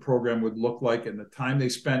what the program would look like, and the time they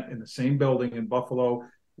spent in the same building in Buffalo,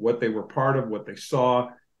 what they were part of, what they saw,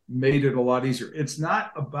 made it a lot easier. It's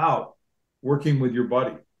not about working with your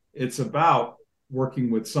buddy. It's about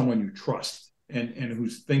working with someone you trust and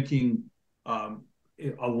whose thinking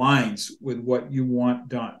aligns with what you want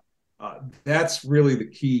done. That's really the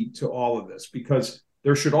key to all of this, because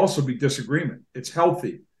there should also be disagreement. It's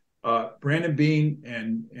healthy. Brandon Beane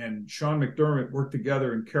and Sean McDermott worked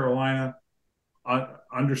together in Carolina.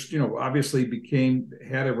 Obviously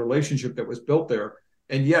had a relationship that was built there.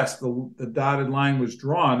 And yes, the dotted line was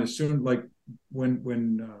drawn as soon, like when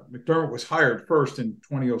McDermott was hired first in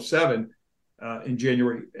 2007 in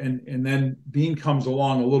January, and then Beane comes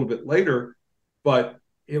along a little bit later, but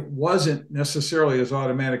it wasn't necessarily as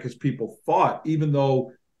automatic as people thought, even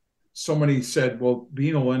though so many said, well,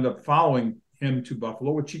 Beane will end up following him to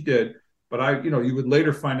Buffalo, which he did. But you would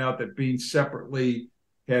later find out that Beane separately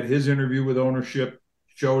had his interview with ownership,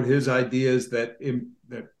 showed his ideas that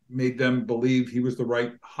made them believe he was the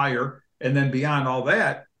right hire. And then beyond all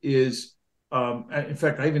that is, in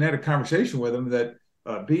fact, I even had a conversation with him that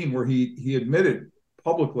Beane, where he admitted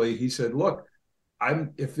publicly, he said, look,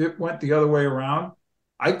 if it went the other way around,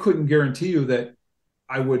 I couldn't guarantee you that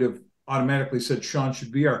I would have automatically said Sean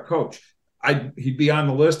should be our coach. He'd be on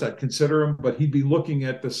the list. I'd consider him, but he'd be looking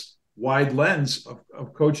at this wide lens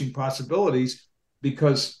of coaching possibilities,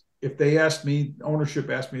 because if they asked me,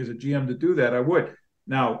 ownership asked me as a GM to do that, I would.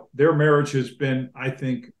 Now, their marriage has been, I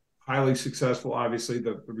think, highly successful. Obviously,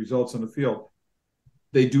 the results on the field.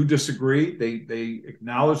 They do disagree. They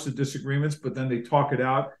acknowledge the disagreements, but then they talk it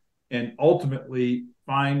out and ultimately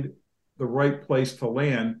find the right place to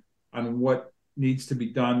land on what needs to be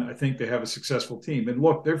done, I think, to have a successful team. And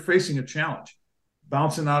look, they're facing a challenge.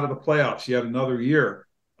 Bouncing out of the playoffs yet another year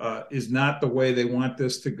is not the way they want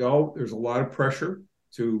this to go. There's a lot of pressure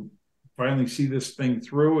to finally see this thing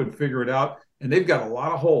through and figure it out. And they've got a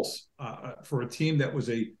lot of holes for a team that was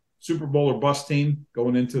a Super Bowl or bust team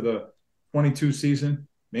going into the 22 season.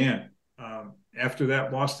 Man, after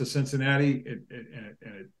that loss to Cincinnati,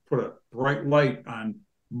 it put a bright light on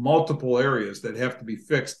multiple areas that have to be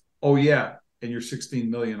fixed. Oh, yeah, and you're $16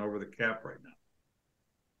 million over the cap right now.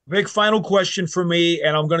 Vic, final question for me,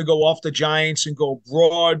 and I'm going to go off the Giants and go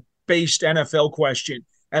broad-based NFL question.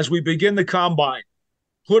 As we begin the combine,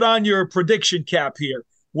 put on your prediction cap here.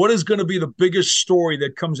 What is going to be the biggest story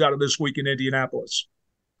that comes out of this week in Indianapolis?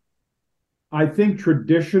 I think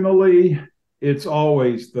traditionally it's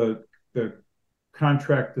always the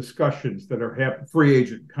contract discussions that are free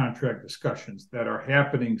agent contract discussions that are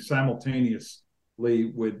happening simultaneously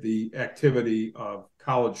with the activity of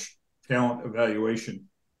college talent evaluation.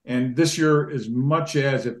 And this year, as much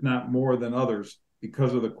as, if not more than others,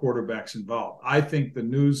 because of the quarterbacks involved. I think the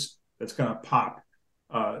news that's going to pop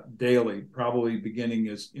daily, probably beginning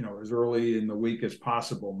as early in the week as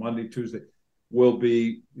possible, Monday, Tuesday, will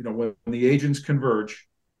be, when the agents converge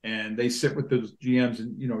and they sit with those GMs,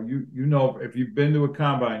 and if you've been to a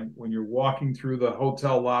combine, when you're walking through the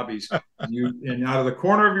hotel lobbies, and out of the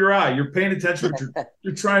corner of your eye, you're paying attention.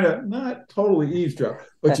 You're trying to not totally eavesdrop,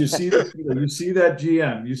 but you see that you see that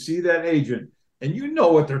GM, you see that agent, and you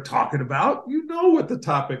know what they're talking about. You know what the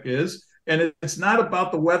topic is. And it's not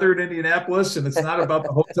about the weather in Indianapolis, and it's not about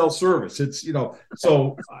the hotel service. It's,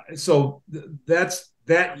 so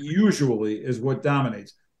that usually is what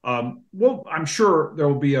dominates. Well, I'm sure there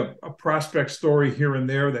will be a prospect story here and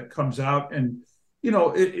there that comes out. And,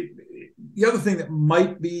 the other thing that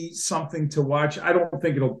might be something to watch, I don't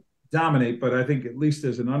think it'll dominate, but I think at least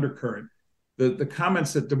as an undercurrent, the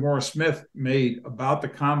comments that DeMaurice Smith made about the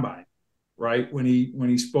combine, right, when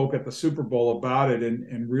he spoke at the Super Bowl about it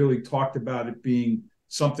and really talked about it being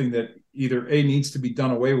something that either needs to be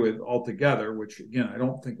done away with altogether, which again I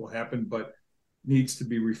don't think will happen, but needs to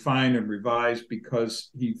be refined and revised because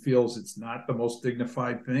he feels it's not the most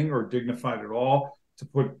dignified thing or dignified at all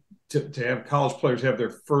to have college players have their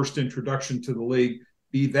first introduction to the league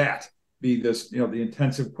be this, the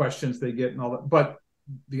intensive questions they get and all that. But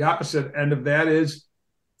the opposite end of that is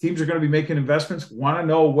teams are going to be making investments, want to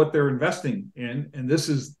know what they're investing in. And this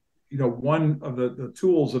is, one of the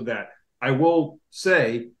tools of that. I will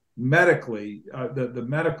say medically, the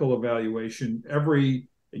medical evaluation, and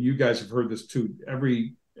you guys have heard this too,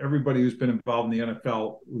 everybody who's been involved in the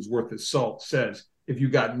NFL who's worth his salt says, if you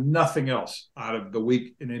got nothing else out of the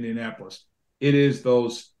week in Indianapolis, it is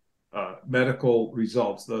those medical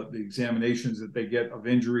results, the examinations that they get of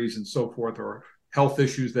injuries and so forth, or health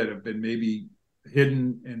issues that have been maybe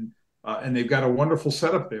hidden, and they've got a wonderful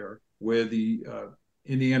setup there with the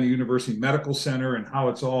Indiana University Medical Center and how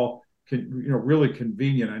it's all really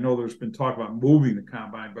convenient. I know there's been talk about moving the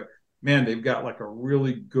combine, but man, they've got like a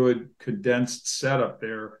really good condensed setup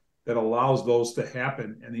there that allows those to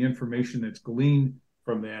happen. And the information that's gleaned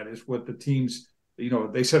from that is what the teams,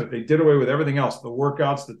 they said if they did away with everything else, the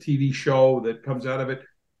workouts, the TV show that comes out of it,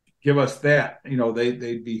 give us that,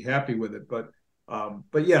 they'd be happy with it. But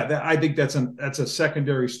yeah, I think that's a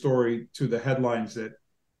secondary story to the headlines that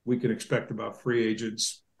we can expect about free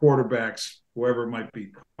agents, quarterbacks, whoever it might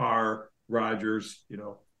be, Carr, Rodgers,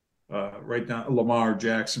 right down Lamar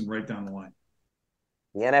Jackson, right down the line.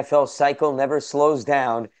 The NFL cycle never slows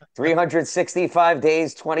down. 365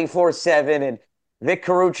 days, 24/7, and Vic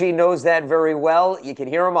Carucci knows that very well. You can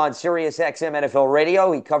hear him on Sirius XM NFL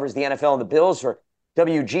Radio. He covers the NFL and the Bills for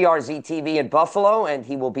WGRZ-TV in Buffalo, and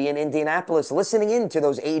he will be in Indianapolis listening in to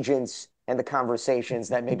those agents and the conversations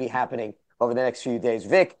that may be happening over the next few days.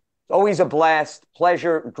 Vic, always a blast,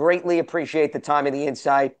 pleasure, greatly appreciate the time and the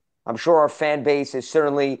insight. I'm sure our fan base is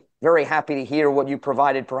certainly very happy to hear what you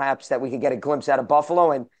provided, perhaps that we could get a glimpse out of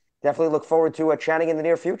Buffalo, and definitely look forward to chatting in the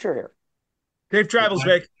near future here. Safe travels,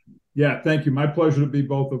 Vic. Yeah, thank you. My pleasure to be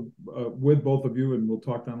with both of you, and we'll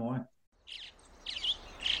talk down the line.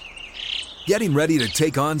 Getting ready to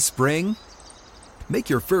take on spring? Make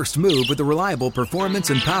your first move with the reliable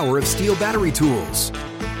performance and power of Steel battery tools.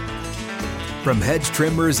 From hedge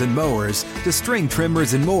trimmers and mowers to string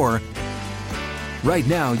trimmers and more, right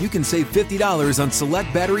now you can save $50 on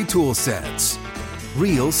select battery tool sets.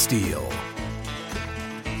 Real Steel.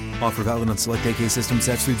 Offer valid on select AK system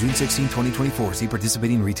sets through June 16, 2024. See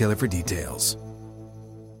participating retailer for details.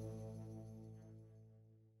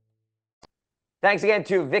 Thanks again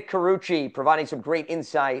to Vic Carucci, providing some great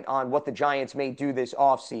insight on what the Giants may do this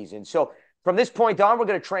offseason. So from this point on, we're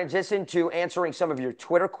going to transition to answering some of your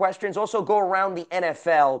Twitter questions. Also go around the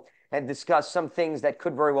NFL and discuss some things that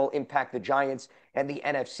could very well impact the Giants and the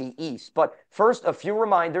NFC East. But first, a few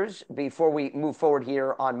reminders before we move forward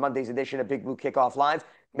here on Monday's edition of Big Blue Kickoff Live.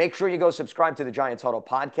 Make sure you go subscribe to the Giants Huddle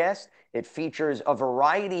podcast. It features a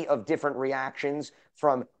variety of different reactions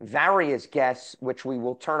from various guests, which we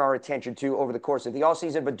will turn our attention to over the course of the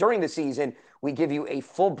offseason. But during the season, we give you a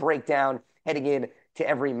full breakdown heading in to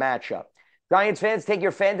every matchup. Giants fans, take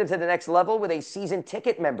your fandom to the next level with a season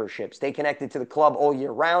ticket membership. Stay connected to the club all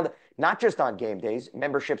year round, not just on game days.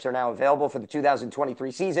 Memberships are now available for the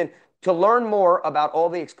 2023 season. To learn more about all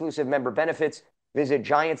the exclusive member benefits, visit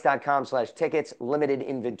giants.com/tickets. Limited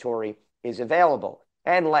inventory is available.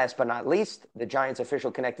 And last but not least, the Giants'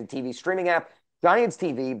 official connected TV streaming app, Giants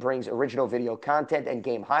TV, brings original video content and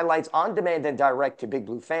game highlights on demand and direct to Big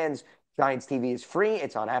Blue fans. Giants TV is free.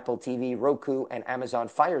 It's on Apple TV, Roku, and Amazon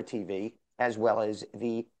Fire TV, as well as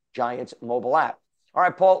the Giants mobile app. All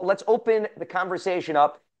right, Paul, let's open the conversation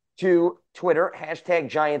up to Twitter, hashtag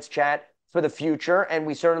Giants Chat for the future. And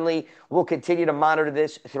we certainly will continue to monitor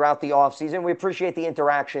this throughout the offseason. We appreciate the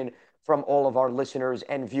interaction from all of our listeners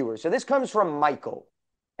and viewers. So this comes from Michael.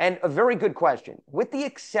 And a very good question. With the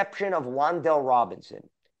exception of Wan'Dale Robinson,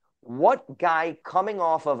 what guy coming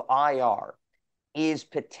off of IR is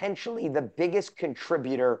potentially the biggest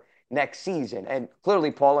contributor next season? And clearly,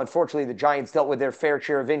 Paul, unfortunately, the Giants dealt with their fair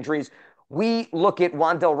share of injuries. We look at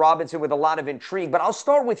Wan'Dale Robinson with a lot of intrigue, but I'll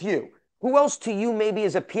start with you. Who else to you maybe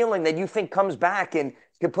is appealing that you think comes back and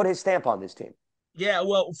can put his stamp on this team? Yeah,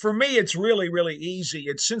 well, for me, it's really, really easy.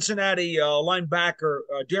 It's Cincinnati linebacker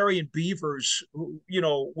Darrian Beavers, who,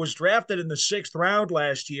 was drafted in the 6th round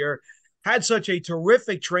last year, had such a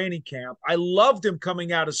terrific training camp. I loved him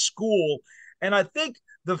coming out of school. And I think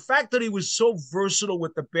the fact that he was so versatile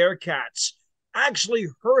with the Bearcats actually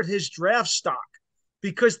hurt his draft stock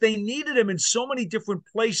because they needed him in so many different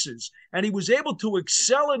places. And he was able to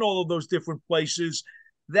excel in all of those different places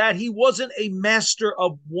that he wasn't a master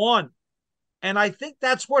of one. And I think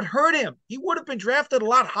that's what hurt him. He would have been drafted a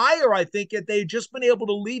lot higher, I think, if they had just been able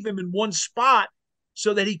to leave him in one spot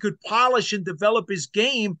so that he could polish and develop his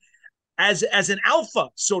game as an alpha,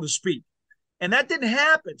 so to speak. And that didn't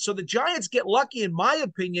happen. So the Giants get lucky, in my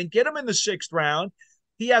opinion, get him in the 6th round.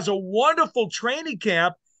 He has a wonderful training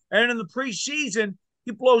camp. And in the preseason,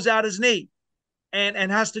 he blows out his knee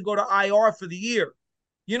and has to go to IR for the year.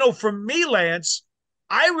 For me, Lance,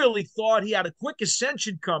 I really thought he had a quick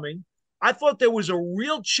ascension coming. I thought there was a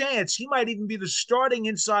real chance he might even be the starting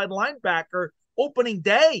inside linebacker opening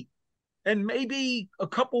day. And maybe a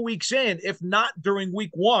couple weeks in, if not during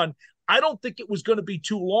week 1, I don't think it was going to be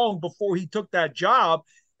too long before he took that job.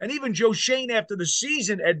 And even Joe Schoen after the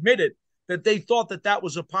season admitted that they thought that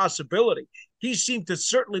was a possibility. He seemed to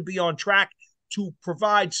certainly be on track to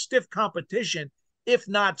provide stiff competition, if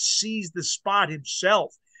not seize the spot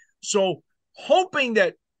himself. So hoping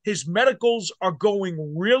that his medicals are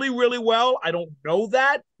going really, really well. I don't know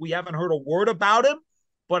that. We haven't heard a word about him,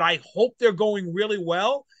 but I hope they're going really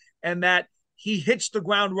well and that he hits the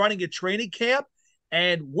ground running at training camp.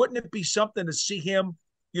 And wouldn't it be something to see him,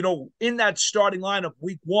 in that starting lineup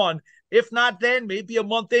week 1? If not then, maybe a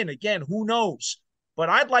month in. Again, who knows? But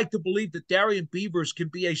I'd like to believe that Darrian Beavers can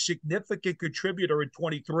be a significant contributor in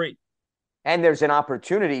 23. And there's an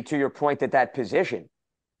opportunity, to your point, at that position,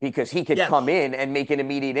 because he could come in and make an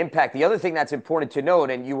immediate impact. The other thing that's important to note,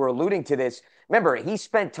 and you were alluding to this, remember, he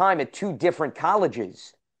spent time at 2 different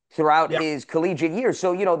colleges throughout his collegiate years.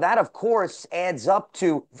 So, that, of course, adds up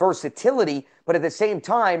to versatility. But at the same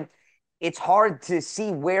time, it's hard to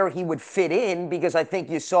see where he would fit in because I think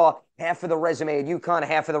you saw half of the resume at UConn,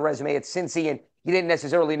 half of the resume at Cincy, and you didn't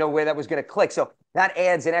necessarily know where that was going to click. So that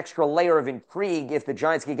adds an extra layer of intrigue if the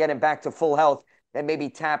Giants can get him back to full health and maybe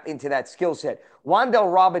tap into that skill set.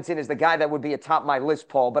 Wan'Dale Robinson is the guy that would be atop my list,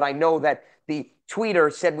 Paul, but I know that the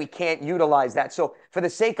tweeter said we can't utilize that. So for the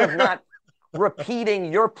sake of not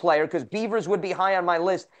repeating your player, because Beavers would be high on my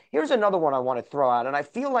list, here's another one I want to throw out. And I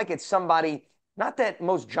feel like it's somebody, not that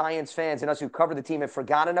most Giants fans and us who cover the team have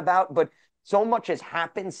forgotten about, but so much has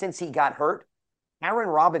happened since he got hurt. Aaron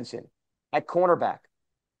Robinson at cornerback.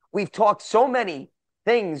 We've talked so many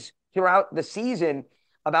things throughout the season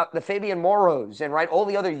about the Fabian Moros and, all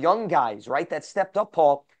the other young guys, that stepped up,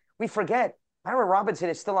 Paul. We forget Aaron Robinson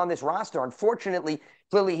is still on this roster. Unfortunately,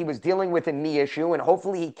 clearly he was dealing with a knee issue, and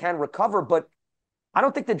hopefully he can recover. But I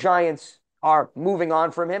don't think the Giants are moving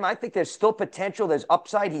on from him. I think there's still potential. There's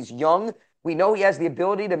upside. He's young. We know he has the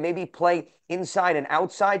ability to maybe play inside and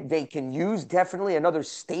outside. They can use definitely another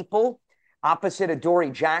staple opposite of Dory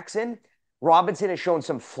Jackson. Robinson has shown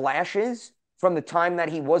some flashes from the time that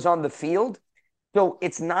he was on the field. So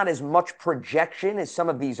it's not as much projection as some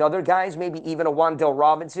of these other guys, maybe even a Wan'Dale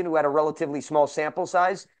Robinson who had a relatively small sample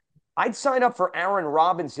size. I'd sign up for Aaron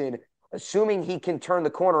Robinson, assuming he can turn the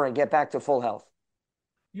corner and get back to full health.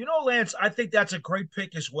 Lance, I think that's a great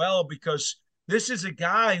pick as well because this is a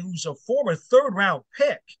guy who's a former 3rd-round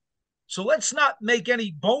pick. So let's not make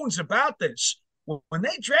any bones about this. When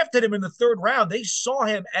they drafted him in the 3rd round, they saw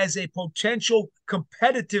him as a potential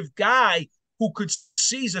competitive guy who could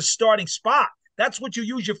seize a starting spot. That's what you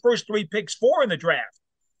use your first 3 picks for in the draft.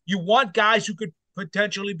 You want guys who could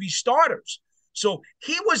potentially be starters. So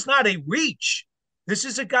he was not a reach. This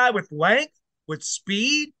is a guy with length, with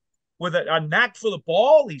speed, with a knack for the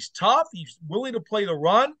ball. He's tough. He's willing to play the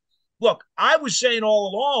run. Look, I was saying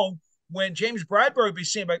all along when James Bradbury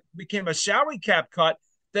became a salary cap cut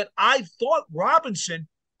that I thought Robinson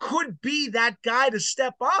could be that guy to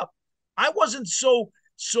step up. I wasn't so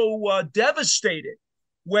devastated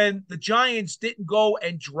when the Giants didn't go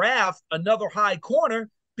and draft another high corner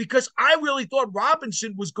because I really thought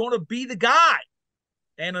Robinson was going to be the guy.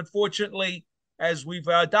 And unfortunately, as we've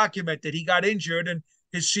documented, he got injured and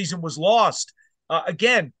his season was lost.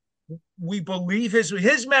 Again, we believe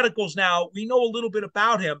his medicals now. We know a little bit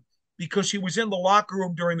about him because he was in the locker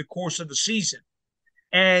room during the course of the season.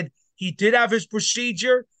 And he did have his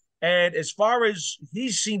procedure. And as far as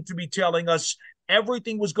he seemed to be telling us,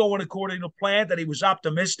 everything was going according to plan, that he was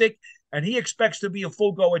optimistic, and he expects to be a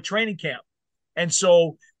full go at training camp. And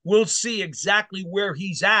so we'll see exactly where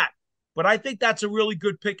he's at. But I think that's a really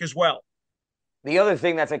good pick as well. The other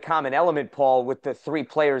thing that's a common element, Paul, with the three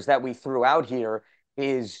players that we threw out here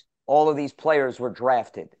is all of these players were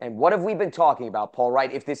drafted. And what have we been talking about, Paul,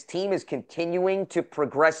 right? If this team is continuing to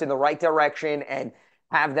progress in the right direction and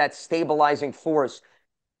have that stabilizing force,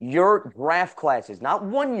 your draft classes, not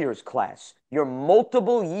 1 year's class, your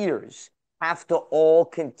multiple years have to all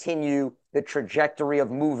continue the trajectory of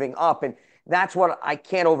moving up. And that's what I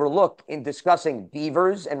can't overlook in discussing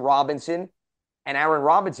Beavers and Robinson and Aaron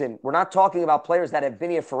Robinson. We're not talking about players that have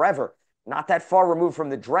been here forever, not that far removed from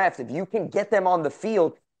the draft. If you can get them on the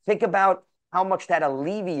field, think about how much that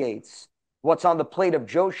alleviates what's on the plate of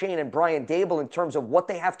Joe Schoen and Brian Daboll in terms of what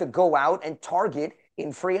they have to go out and target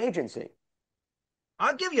in free agency.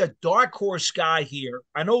 I'll give you a dark horse guy here.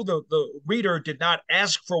 I know the reader did not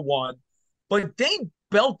ask for one, but Dane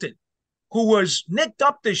Belton, who was nicked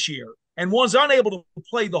up this year and was unable to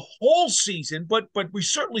play the whole season, but we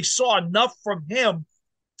certainly saw enough from him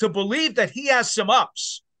to believe that he has some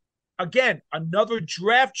ups. Again, another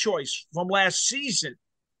draft choice from last season.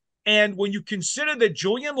 And when you consider that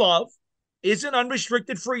Julian Love is an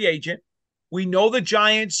unrestricted free agent, we know the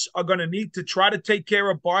Giants are going to need to try to take care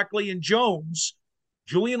of Barkley and Jones.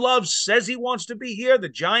 Julian Love says he wants to be here. The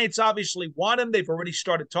Giants obviously want him. They've already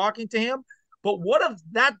started talking to him. But what if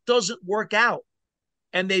that doesn't work out?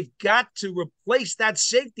 And they've got to replace that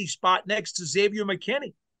safety spot next to Xavier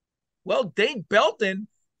McKinney. Well, Dane Belton,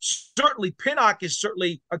 certainly Pinnock is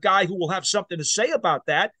certainly a guy who will have something to say about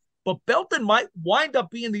that. But Belton might wind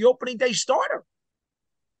up being the opening day starter.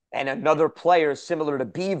 And another player similar to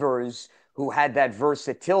Beavers who had that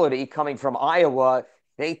versatility coming from Iowa,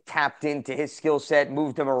 they tapped into his skill set,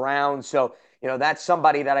 moved him around. So, that's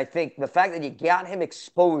somebody that I think the fact that you got him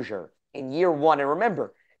exposure in year one, and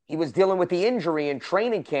remember, he was dealing with the injury in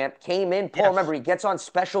training camp, came in. Paul, remember, he gets on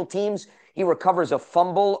special teams. He recovers a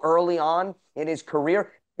fumble early on in his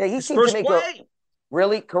career. Yeah, he seemed to make a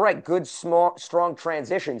really good, small, strong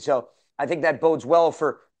transition. So I think that bodes well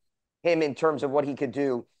for him in terms of what he could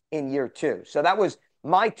do in year two. So that was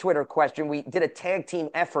my Twitter question. We did a tag team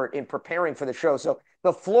effort in preparing for the show. So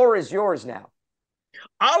the floor is yours now.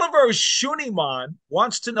 Oliver Shuniman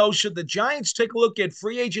wants to know, should the Giants take a look at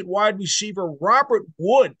free agent wide receiver Robert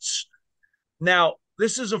Woods? Now,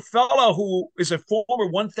 this is a fellow who is a former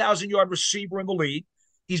 1,000-yard receiver in the league.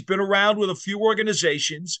 He's been around with a few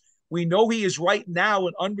organizations. We know he is right now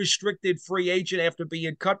an unrestricted free agent after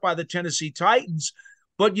being cut by the Tennessee Titans.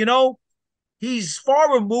 But, he's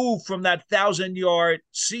far removed from that 1,000-yard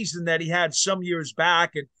season that he had some years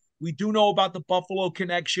back. And we do know about the Buffalo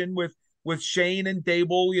connection with Schoen and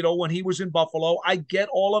Daboll, when he was in Buffalo. I get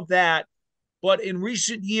all of that. But in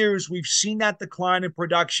recent years, we've seen that decline in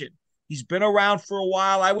production. He's been around for a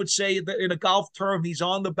while. I would say that in a golf term, he's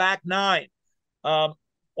on the back nine.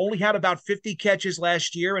 Only had about 50 catches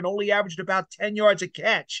last year and only averaged about 10 yards a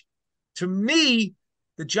catch. To me,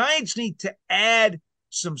 the Giants need to add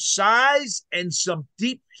some size and some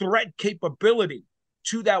deep threat capability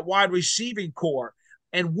to that wide receiving core.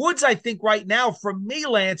 And Woods, I think right now, for me,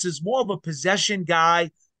 Lance, is more of a possession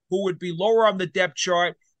guy who would be lower on the depth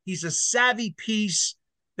chart. He's a savvy piece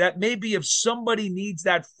that maybe if somebody needs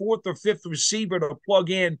that fourth or fifth receiver to plug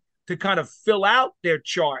in to kind of fill out their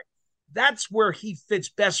chart, that's where he fits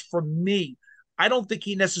best for me. I don't think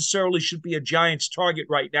he necessarily should be a Giants target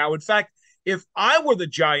right now. In fact, if I were the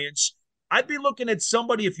Giants, I'd be looking at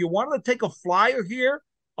somebody, if you wanted to take a flyer here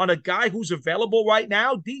on a guy who's available right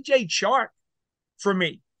now, DJ Chark for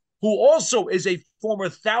me, who also is a former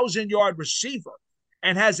 1,000-yard receiver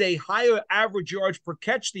and has a higher average yards per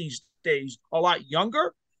catch these days, a lot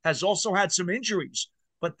younger, has also had some injuries.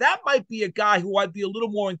 But that might be a guy who I'd be a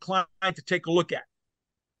little more inclined to take a look at.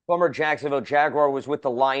 Former Jacksonville Jaguar, was with the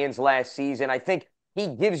Lions last season. I think he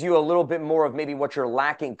gives you a little bit more of maybe what you're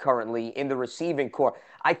lacking currently in the receiving core.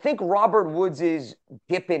 I think Robert Woods'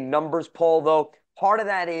 dip in numbers, Paul, though, Part of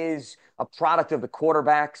that is a product of the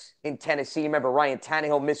quarterbacks in Tennessee. Remember, Ryan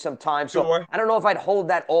Tannehill missed some time. So Sure. I don't know if I'd hold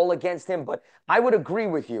that all against him, but I would agree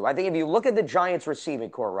with you. I think if you look at the Giants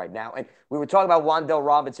receiving core right now, and we were talking about Wan'Dale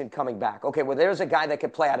Robinson coming back. Okay, well, there's a guy that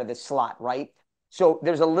could play out of the slot, right? So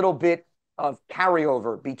there's a little bit of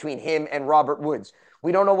carryover between him and Robert Woods.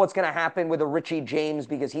 We don't know what's going to happen with a Richie James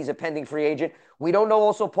because he's a pending free agent. We don't know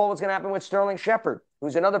also, Paul, what's going to happen with Sterling Shepard,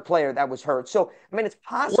 who's another player that was hurt. So, I mean, it's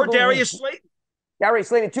possible. Or Darius Slayton. Darius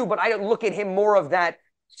Slayton, too, but I look at him more of that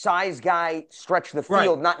size guy, stretch the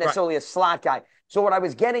field, not necessarily a slot guy. So what I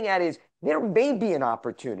was getting at is there may be an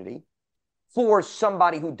opportunity for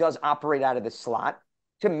somebody who does operate out of the slot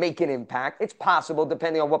to make an impact. It's possible,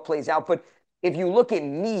 depending on what plays out. But if you look at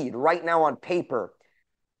need right now on paper,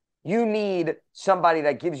 you need somebody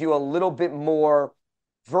that gives you a little bit more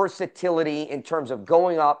versatility in terms of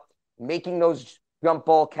going up, making those jump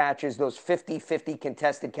ball catches, those 50-50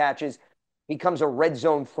 contested catches, becomes a red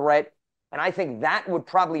zone threat. And I think that would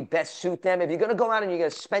probably best suit them. If you're going to go out and you're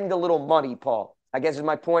going to spend a little money, Paul, I guess is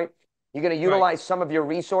my point. You're going to utilize some of your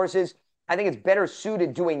resources. I think it's better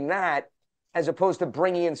suited doing that as opposed to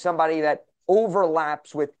bringing in somebody that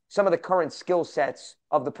overlaps with some of the current skill sets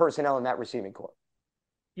of the personnel in that receiving corps.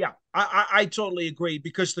 Yeah, I totally agree,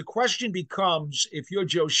 because the question becomes, if you're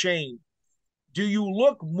Joe Schoen, do you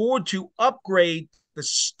look more to upgrade the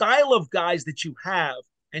style of guys that you have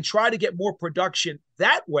and try to get more production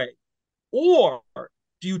that way? Or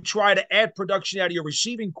do you try to add production out of your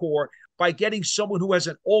receiving corps by getting someone who has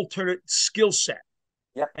an alternate skill set?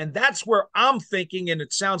 Yep. And that's where I'm thinking, and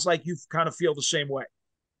it sounds like you kind of feel the same way.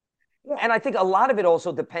 Yeah, and I think a lot of it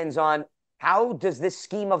also depends on how does this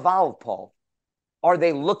scheme evolve, Paul? Are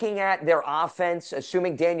they looking at their offense,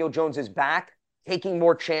 assuming Daniel Jones is back, taking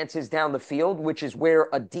more chances down the field, which is where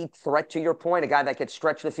a deep threat, to your point, a guy that could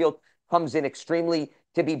stretch the field, comes in extremely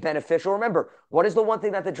to be beneficial? Remember, what is the one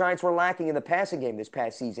thing that the Giants were lacking in the passing game this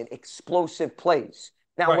past season? Explosive plays.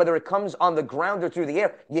 Now, whether it comes on the ground or through the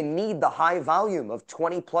air, you need the high volume of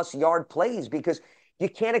 20-plus yard plays, because you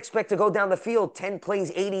can't expect to go down the field 10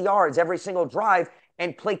 plays, 80 yards every single drive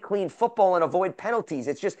and play clean football and avoid penalties.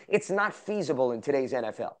 It's not feasible in today's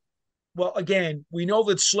NFL. Well, again, we know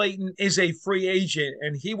that Slayton is a free agent,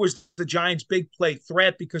 and he was the Giants' big play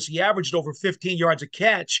threat because he averaged over 15 yards a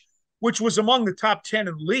catch, which was among the top 10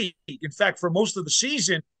 in the league. In fact, for most of the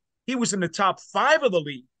season, he was in the top 5 of the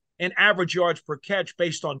league in average yards per catch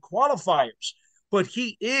based on qualifiers. But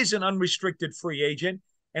he is an unrestricted free agent,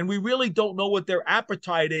 and we really don't know what their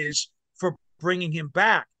appetite is for bringing him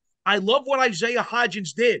back. I love what Isaiah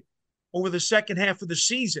Hodgins did over the second half of the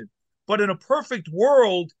season, but in a perfect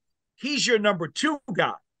world, he's your number 2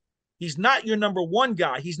 guy. He's not your number 1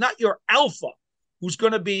 guy. He's not your alpha who's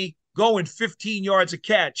going to be going 15 yards a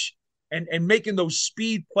catch and making those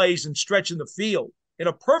speed plays and stretching the field. In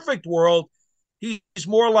a perfect world, he's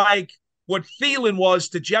more like what Thielen was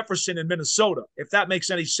to Jefferson in Minnesota, if that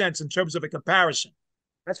makes any sense in terms of a comparison.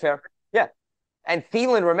 That's fair. Yeah. And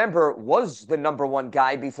Thielen, remember, was the number 1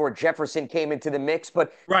 guy before Jefferson came into the mix,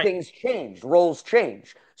 but things changed, roles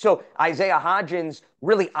changed. So Isaiah Hodgins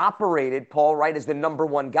really operated, Paul, right, as the number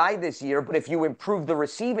 1 guy this year. But if you improve the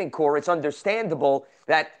receiving core, it's understandable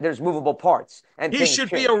that there's movable parts. And he should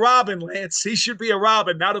be a Robin, Lance. He should be a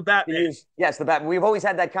Robin, not a Batman. Yes, the Batman. We've always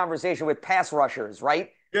had that conversation with pass rushers, right?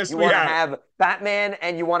 Yes, you want to have Batman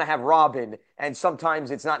and you want to have Robin. And sometimes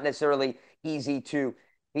it's not necessarily easy to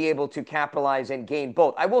be able to capitalize and gain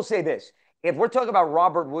both. I will say this. If we're talking about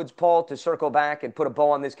Robert Woods, Paul, to circle back and put a bow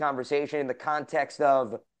on this conversation in the context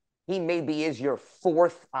of he maybe is your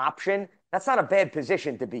 4th option, that's not a bad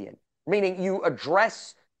position to be in. Meaning you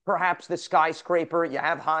address perhaps the skyscraper. You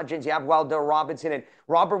have Hodgins, you have Wan'Dale Robinson, and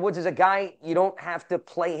Robert Woods is a guy, you don't have to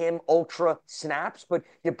play him ultra snaps, but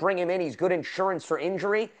you bring him in. He's good insurance for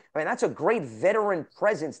injury. I mean, that's a great veteran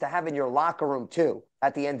presence to have in your locker room, too,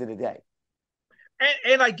 at the end of the day.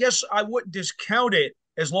 And I guess I wouldn't discount it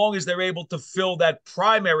as long as they're able to fill that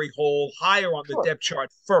primary hole higher on the depth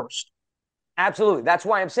chart first. Absolutely. That's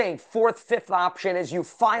why I'm saying 4th, 5th option as you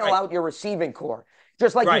file out your receiving core.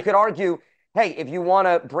 Just like you could argue, hey, if you want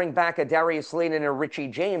to bring back a Darius Slayton and a Richie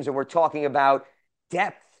James, and we're talking about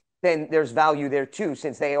depth, then there's value there too,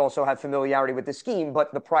 since they also have familiarity with the scheme.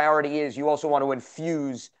 But the priority is you also want to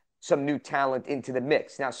infuse some new talent into the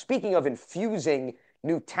mix. Now, speaking of infusing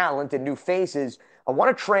new talent and new faces, I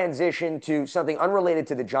want to transition to something unrelated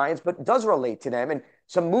to the Giants, but does relate to them, and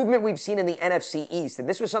some movement we've seen in the NFC East. And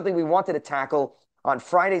this was something we wanted to tackle on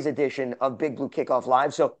Friday's edition of Big Blue Kickoff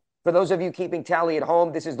Live. So for those of you keeping tally at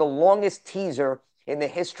home, this is the longest teaser in the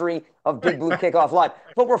history of Big Blue Kickoff Live.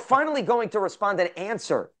 But we're finally going to respond and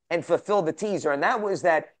answer and fulfill the teaser. And that was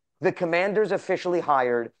that the Commanders officially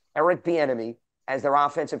hired Eric Bieniemy as their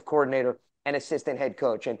offensive coordinator and assistant head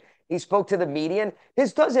coach. And he spoke to the media, and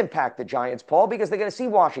this does impact the Giants, Paul, because they're going to see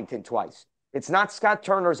Washington twice. It's not Scott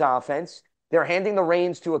Turner's offense. They're handing the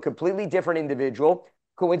reins to a completely different individual.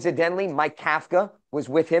 Coincidentally, Mike Kafka was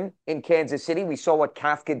with him in Kansas City. We saw what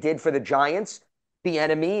Kafka did for the Giants.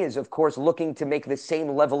 Bieniemy is, of course, looking to make the same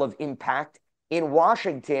level of impact in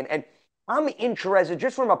Washington. And I'm interested,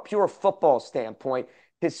 just from a pure football standpoint,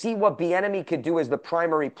 to see what Bieniemy could do as the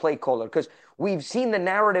primary play caller. Because we've seen the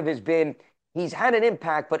narrative has been he's had an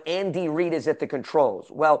impact, but Andy Reid is at the controls.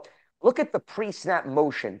 Well, look at the pre-snap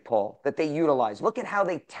motion, Paul, that they utilize. Look at how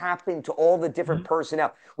they tapped into all the different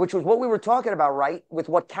personnel, which was what we were talking about, right, with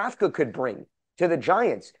what Kafka could bring to the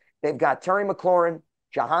Giants. They've got Terry McLaurin,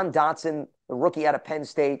 Jahan Dotson, the rookie out of Penn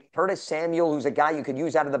State, Curtis Samuel, who's a guy you could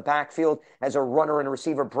use out of the backfield as a runner and a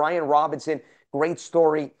receiver, Brian Robinson, great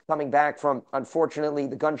story coming back from, unfortunately,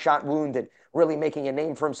 the gunshot wound and really making a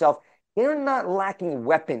name for himself. They're not lacking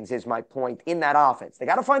weapons, is my point, in that offense. They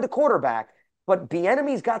got to find a quarterback, but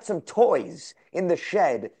Bieniemy's got some toys in the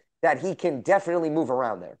shed that he can definitely move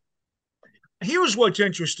around there. Here's what's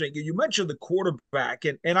interesting. You mentioned the quarterback,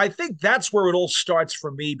 and I think that's where it all starts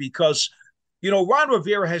for me because, Ron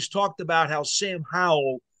Rivera has talked about how Sam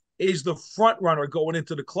Howell is the front runner going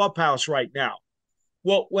into the clubhouse right now.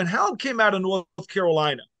 Well, when Howell came out of North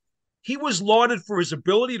Carolina, he was lauded for his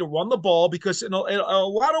ability to run the ball because in a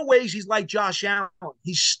lot of ways he's like Josh Allen.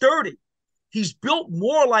 He's sturdy. He's built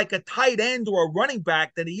more like a tight end or a running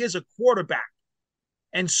back than he is a quarterback.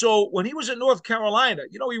 And so when he was at North Carolina,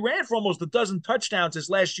 he ran for almost a dozen touchdowns his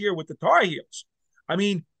last year with the Tar Heels. I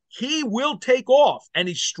mean, he will take off, and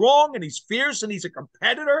he's strong, and he's fierce, and he's a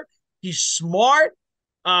competitor. He's smart.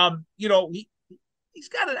 He's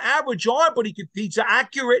got an average arm, but he's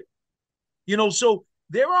accurate. So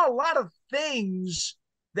there are a lot of things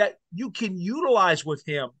that you can utilize with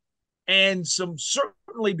him, and some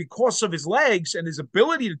certainly because of his legs and his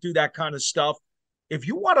ability to do that kind of stuff. If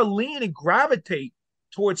you want to lean and gravitate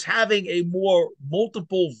towards having a more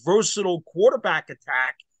multiple, versatile quarterback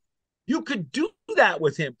attack, you could do that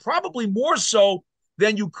with him, probably more so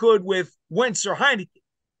than you could with Wentz or Heineke.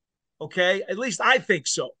 Okay? At least I think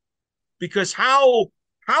so. Because how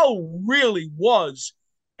really was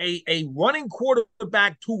a running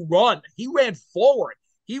quarterback to run. He ran forward.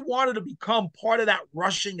 He wanted to become part of that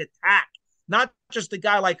rushing attack, not just a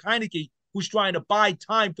guy like Heineke who's trying to buy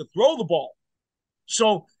time to throw the ball.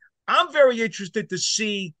 So I'm very interested to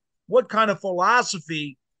see what kind of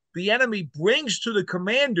philosophy Bieniemy brings to the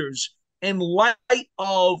Commanders in light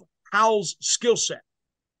of Howell's skill set.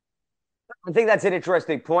 I think that's an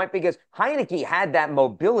interesting point because Heineke had that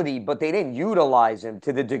mobility, but they didn't utilize him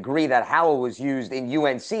to the degree that Howell was used in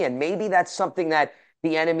UNC. And maybe that's something that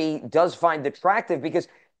Bieniemy does find attractive because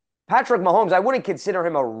Patrick Mahomes, I wouldn't consider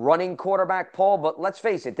him a running quarterback, Paul, but let's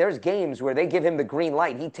face it, there's games where they give him the green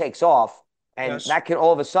light, he takes off, and that can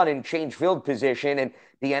all of a sudden change field position. And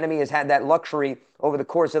Bieniemy has had that luxury over the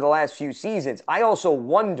course of the last few seasons. I also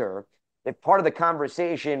wonder if part of the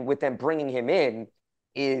conversation with them bringing him in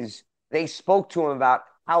is they spoke to him about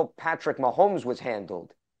how Patrick Mahomes was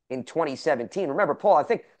handled in 2017. Remember, Paul, I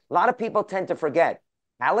think a lot of people tend to forget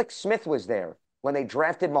Alex Smith was there when they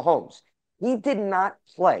drafted Mahomes. He did not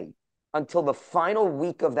play until the final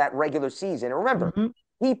week of that regular season. And remember,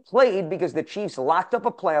 he played because the Chiefs locked up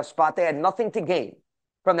a playoff spot. They had nothing to gain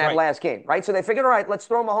from that last game, right? So they figured, all right, let's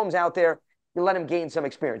throw Mahomes out there and let him gain some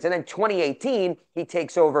experience. And then 2018, he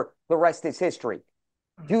takes over. The rest is history.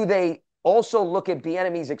 Do they also look at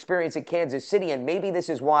Bieniemy's experience in Kansas City? And maybe this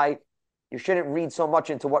is why you shouldn't read so much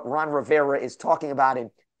into what Ron Rivera is talking about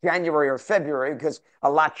in January or February, because a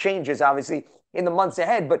lot changes, obviously, in the months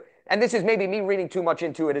ahead. And this is maybe me reading too much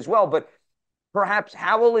into it as well, but perhaps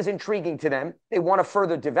Howell is intriguing to them. They want to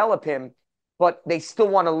further develop him, but they still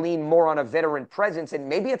want to lean more on a veteran presence. And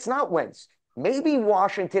maybe it's not Wentz. Maybe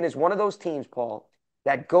Washington is one of those teams, Paul,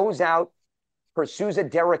 that goes out, pursues a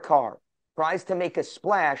Derek Carr, tries to make a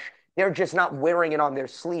splash. They're just not wearing it on their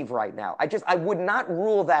sleeve right now. I would not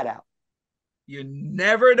rule that out. You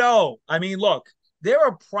never know. I mean, look, there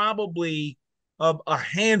are probably a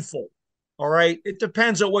handful. All right. It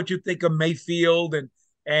depends on what you think of Mayfield and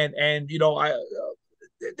there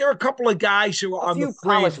are a couple of guys who are on the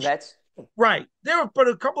fringe. Vets. Right. But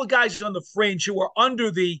a couple of guys on the fringe who are under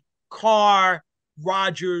the Carr,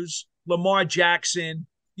 Rodgers, Lamar Jackson.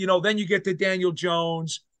 Then you get to Daniel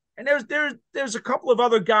Jones. And there's a couple of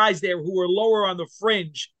other guys there who are lower on the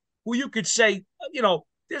fringe who you could say,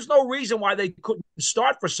 there's no reason why they couldn't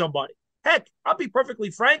start for somebody. Heck, I'll be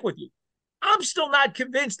perfectly frank with you. I'm still not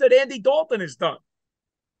convinced that Andy Dalton is done.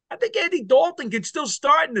 I think Andy Dalton can still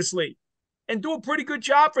start in this league and do a pretty good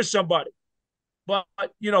job for somebody. But,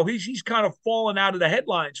 he's kind of fallen out of the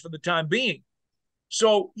headlines for the time being.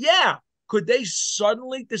 So, yeah, could they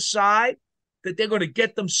suddenly decide that they're going to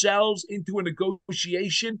get themselves into a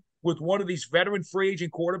negotiation with one of these veteran free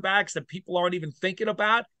agent quarterbacks that people aren't even thinking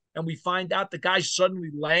about, and we find out the guy suddenly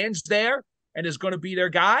lands there and is going to be their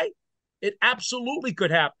guy? It absolutely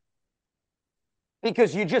could happen.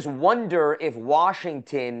 Because you just wonder if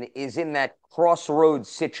Washington is in that crossroads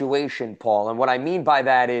situation, Paul. And what I mean by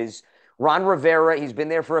that is Ron Rivera, he's been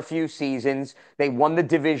there for a few seasons. They won the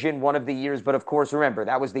division one of the years. But of course, remember,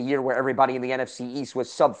 that was the year where everybody in the NFC East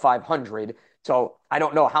was sub 500. So I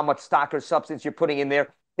don't know how much stock or substance you're putting in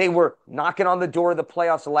there. They were knocking on the door of the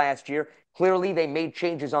playoffs last year. Clearly, they made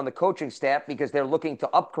changes on the coaching staff because they're looking to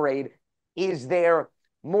upgrade. Is there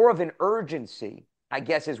more of an urgency, I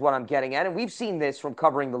guess is what I'm getting at? And we've seen this from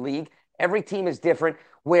covering the league. Every team is different,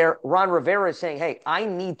 where Ron Rivera is saying, hey, I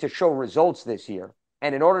need to show results this year.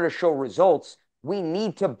 And in order to show results, we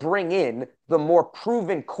need to bring in the more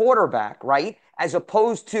proven quarterback, right? As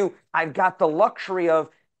opposed to, I've got the luxury of,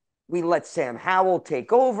 we let Sam Howell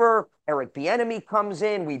take over, Eric Bieniemy comes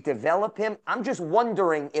in, we develop him. I'm just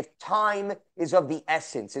wondering if time is of the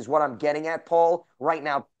essence, is what I'm getting at, Paul, right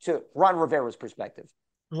now, to Ron Rivera's perspective.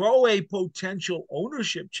 Throw a potential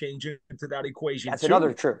ownership change into that equation. That's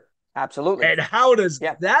another true. Absolutely. And how does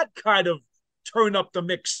that kind of turn up the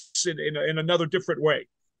mix in another different way?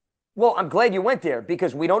 Well, I'm glad you went there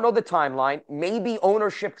because we don't know the timeline. Maybe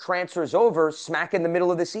ownership transfers over smack in the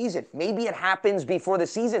middle of the season. Maybe it happens before the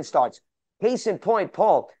season starts. Case in point,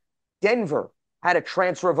 Paul, Denver had a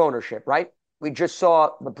transfer of ownership, right? We just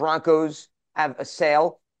saw the Broncos have a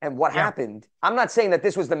sale. And what happened? I'm not saying that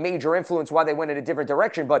this was the major influence why they went in a different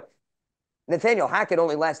direction, but Nathaniel Hackett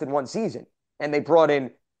only lasted one season, and they brought in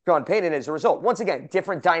Sean Payton as a result. Once again,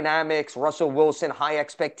 different dynamics, Russell Wilson, high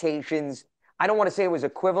expectations. I don't want to say it was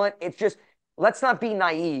equivalent. It's just, let's not be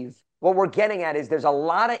naive. What we're getting at is there's a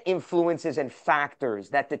lot of influences and factors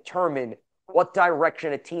that determine what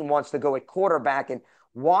direction a team wants to go at quarterback. And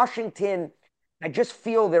Washington, I just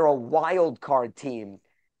feel they're a wild card team.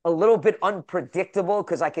 A little bit unpredictable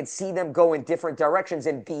because I can see them go in different directions.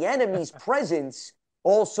 And Bieniemy's presence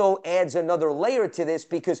also adds another layer to this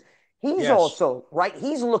because he's also, right,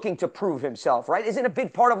 he's looking to prove himself, right? Isn't a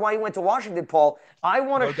big part of why he went to Washington, Paul? I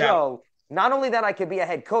want to show not only that I can be a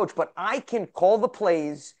head coach, but I can call the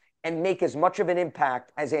plays and make as much of an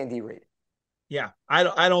impact as Andy Reid. Yeah,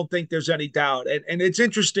 I don't think there's any doubt. And it's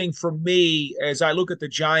interesting for me as I look at the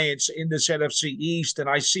Giants in this NFC East and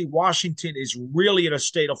I see Washington is really in a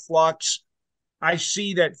state of flux. I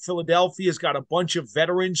see that Philadelphia's got a bunch of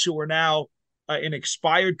veterans who are now in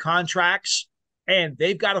expired contracts, and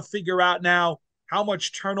they've got to figure out now how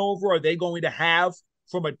much turnover are they going to have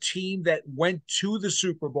from a team that went to the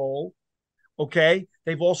Super Bowl, okay?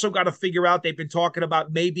 They've also got to figure out, they've been talking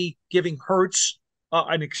about maybe giving Hurts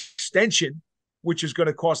an extension, which is going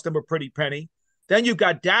to cost them a pretty penny. Then you've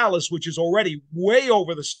got Dallas, which is already way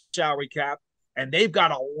over the salary cap, and they've got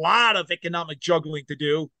a lot of economic juggling to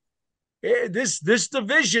do. This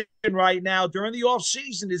division right now during the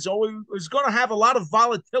offseason is going to have a lot of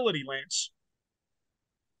volatility, Lance.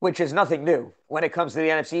 Which is nothing new when it comes to the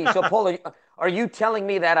NFC. So, Paul, are you telling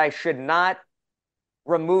me that I should not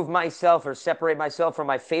remove myself or separate myself from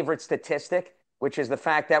my favorite statistic, which is the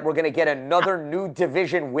fact that we're going to get another new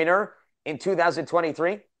division winner in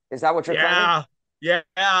 2023? Is that what you're telling me? Yeah.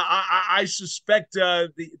 I suspect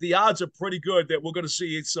the odds are pretty good that we're going to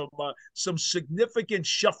see some significant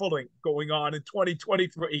shuffling going on in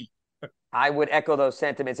 2023. I would echo those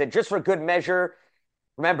sentiments. And just for good measure,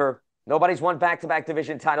 remember, nobody's won back-to-back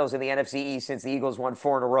division titles in the NFC East since the Eagles won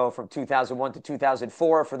 4 in a row from 2001 to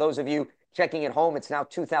 2004. For those of you checking at home, it's now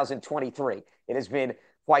 2023. It has been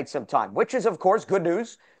quite some time, which is, of course, good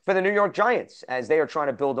news for the New York Giants as they are trying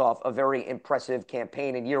to build off a very impressive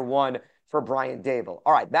campaign in year one for Brian Daboll.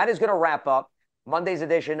 All right, that is going to wrap up Monday's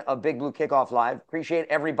edition of Big Blue Kickoff Live. Appreciate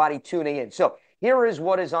everybody tuning in. So here is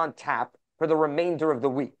what is on tap for the remainder of the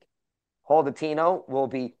week. Paul Dottino will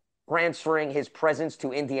be transferring his presence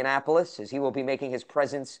to Indianapolis as he will be making his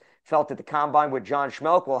presence felt at the Combine with John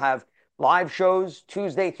Schmelk. We'll have live shows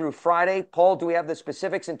Tuesday through Friday. Paul, do we have the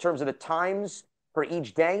specifics in terms of the times for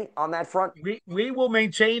each day on that front? We will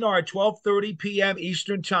maintain our 12:30 p.m.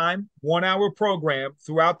 Eastern Time, 1-hour program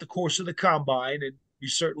throughout the course of the Combine. And we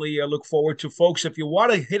certainly look forward to folks. If you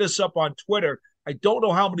want to hit us up on Twitter, I don't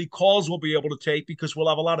know how many calls we'll be able to take because we'll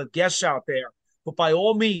have a lot of guests out there. But by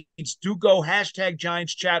all means, do go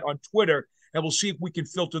 #GiantsChat on Twitter, and we'll see if we can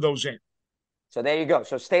filter those in. So there you go.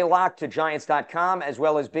 So stay locked to Giants.com as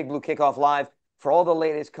well as Big Blue Kickoff Live for all the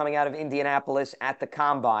latest coming out of Indianapolis at the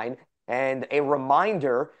Combine. And a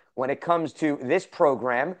reminder, when it comes to this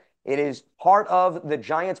program, it is part of the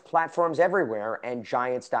Giants platforms everywhere and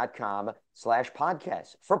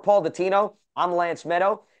giants.com/podcast. For Paul Dottino, I'm Lance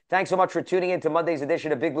Meadow. Thanks so much for tuning in to Monday's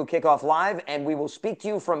edition of Big Blue Kickoff Live, and we will speak to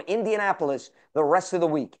you from Indianapolis the rest of the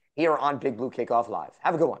week here on Big Blue Kickoff Live.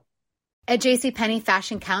 Have a good one. At JCPenney,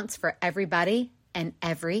 fashion counts for everybody and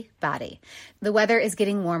everybody. The weather is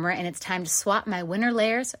getting warmer, and it's time to swap my winter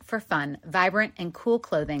layers for fun, vibrant, and cool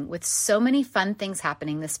clothing. With so many fun things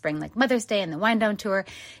happening this spring, like Mother's Day and the Wind Down Tour,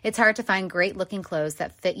 it's hard to find great-looking clothes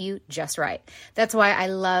that fit you just right. That's why I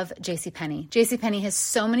love JCPenney. JCPenney has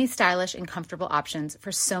so many stylish and comfortable options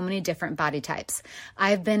for so many different body types.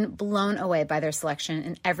 I've been blown away by their selection,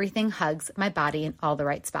 and everything hugs my body in all the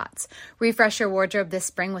right spots. Refresh your wardrobe this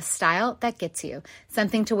spring with style that gets you.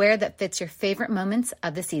 Something to wear that fits your favorite moments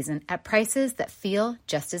of the season at prices that feel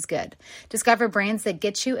just as good. Discover brands that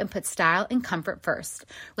get you and put style and comfort first,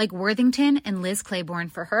 like Worthington and Liz Claiborne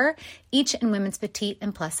for her, each in women's petite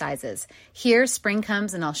and plus sizes. Here, spring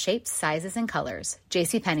comes in all shapes, sizes, and colors.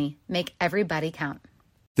 JCPenney, make everybody count.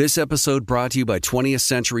 This episode brought to you by 20th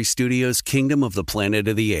Century Studios' Kingdom of the Planet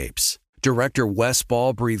of the Apes. Director Wes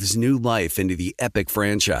Ball breathes new life into the epic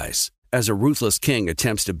franchise. As a ruthless king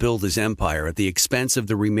attempts to build his empire at the expense of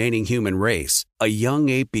the remaining human race, a young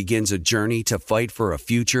ape begins a journey to fight for a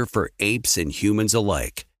future for apes and humans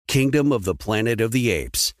alike. Kingdom of the Planet of the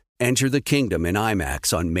Apes. Enter the kingdom in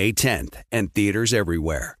IMAX on May 10th and theaters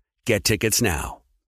everywhere. Get tickets now.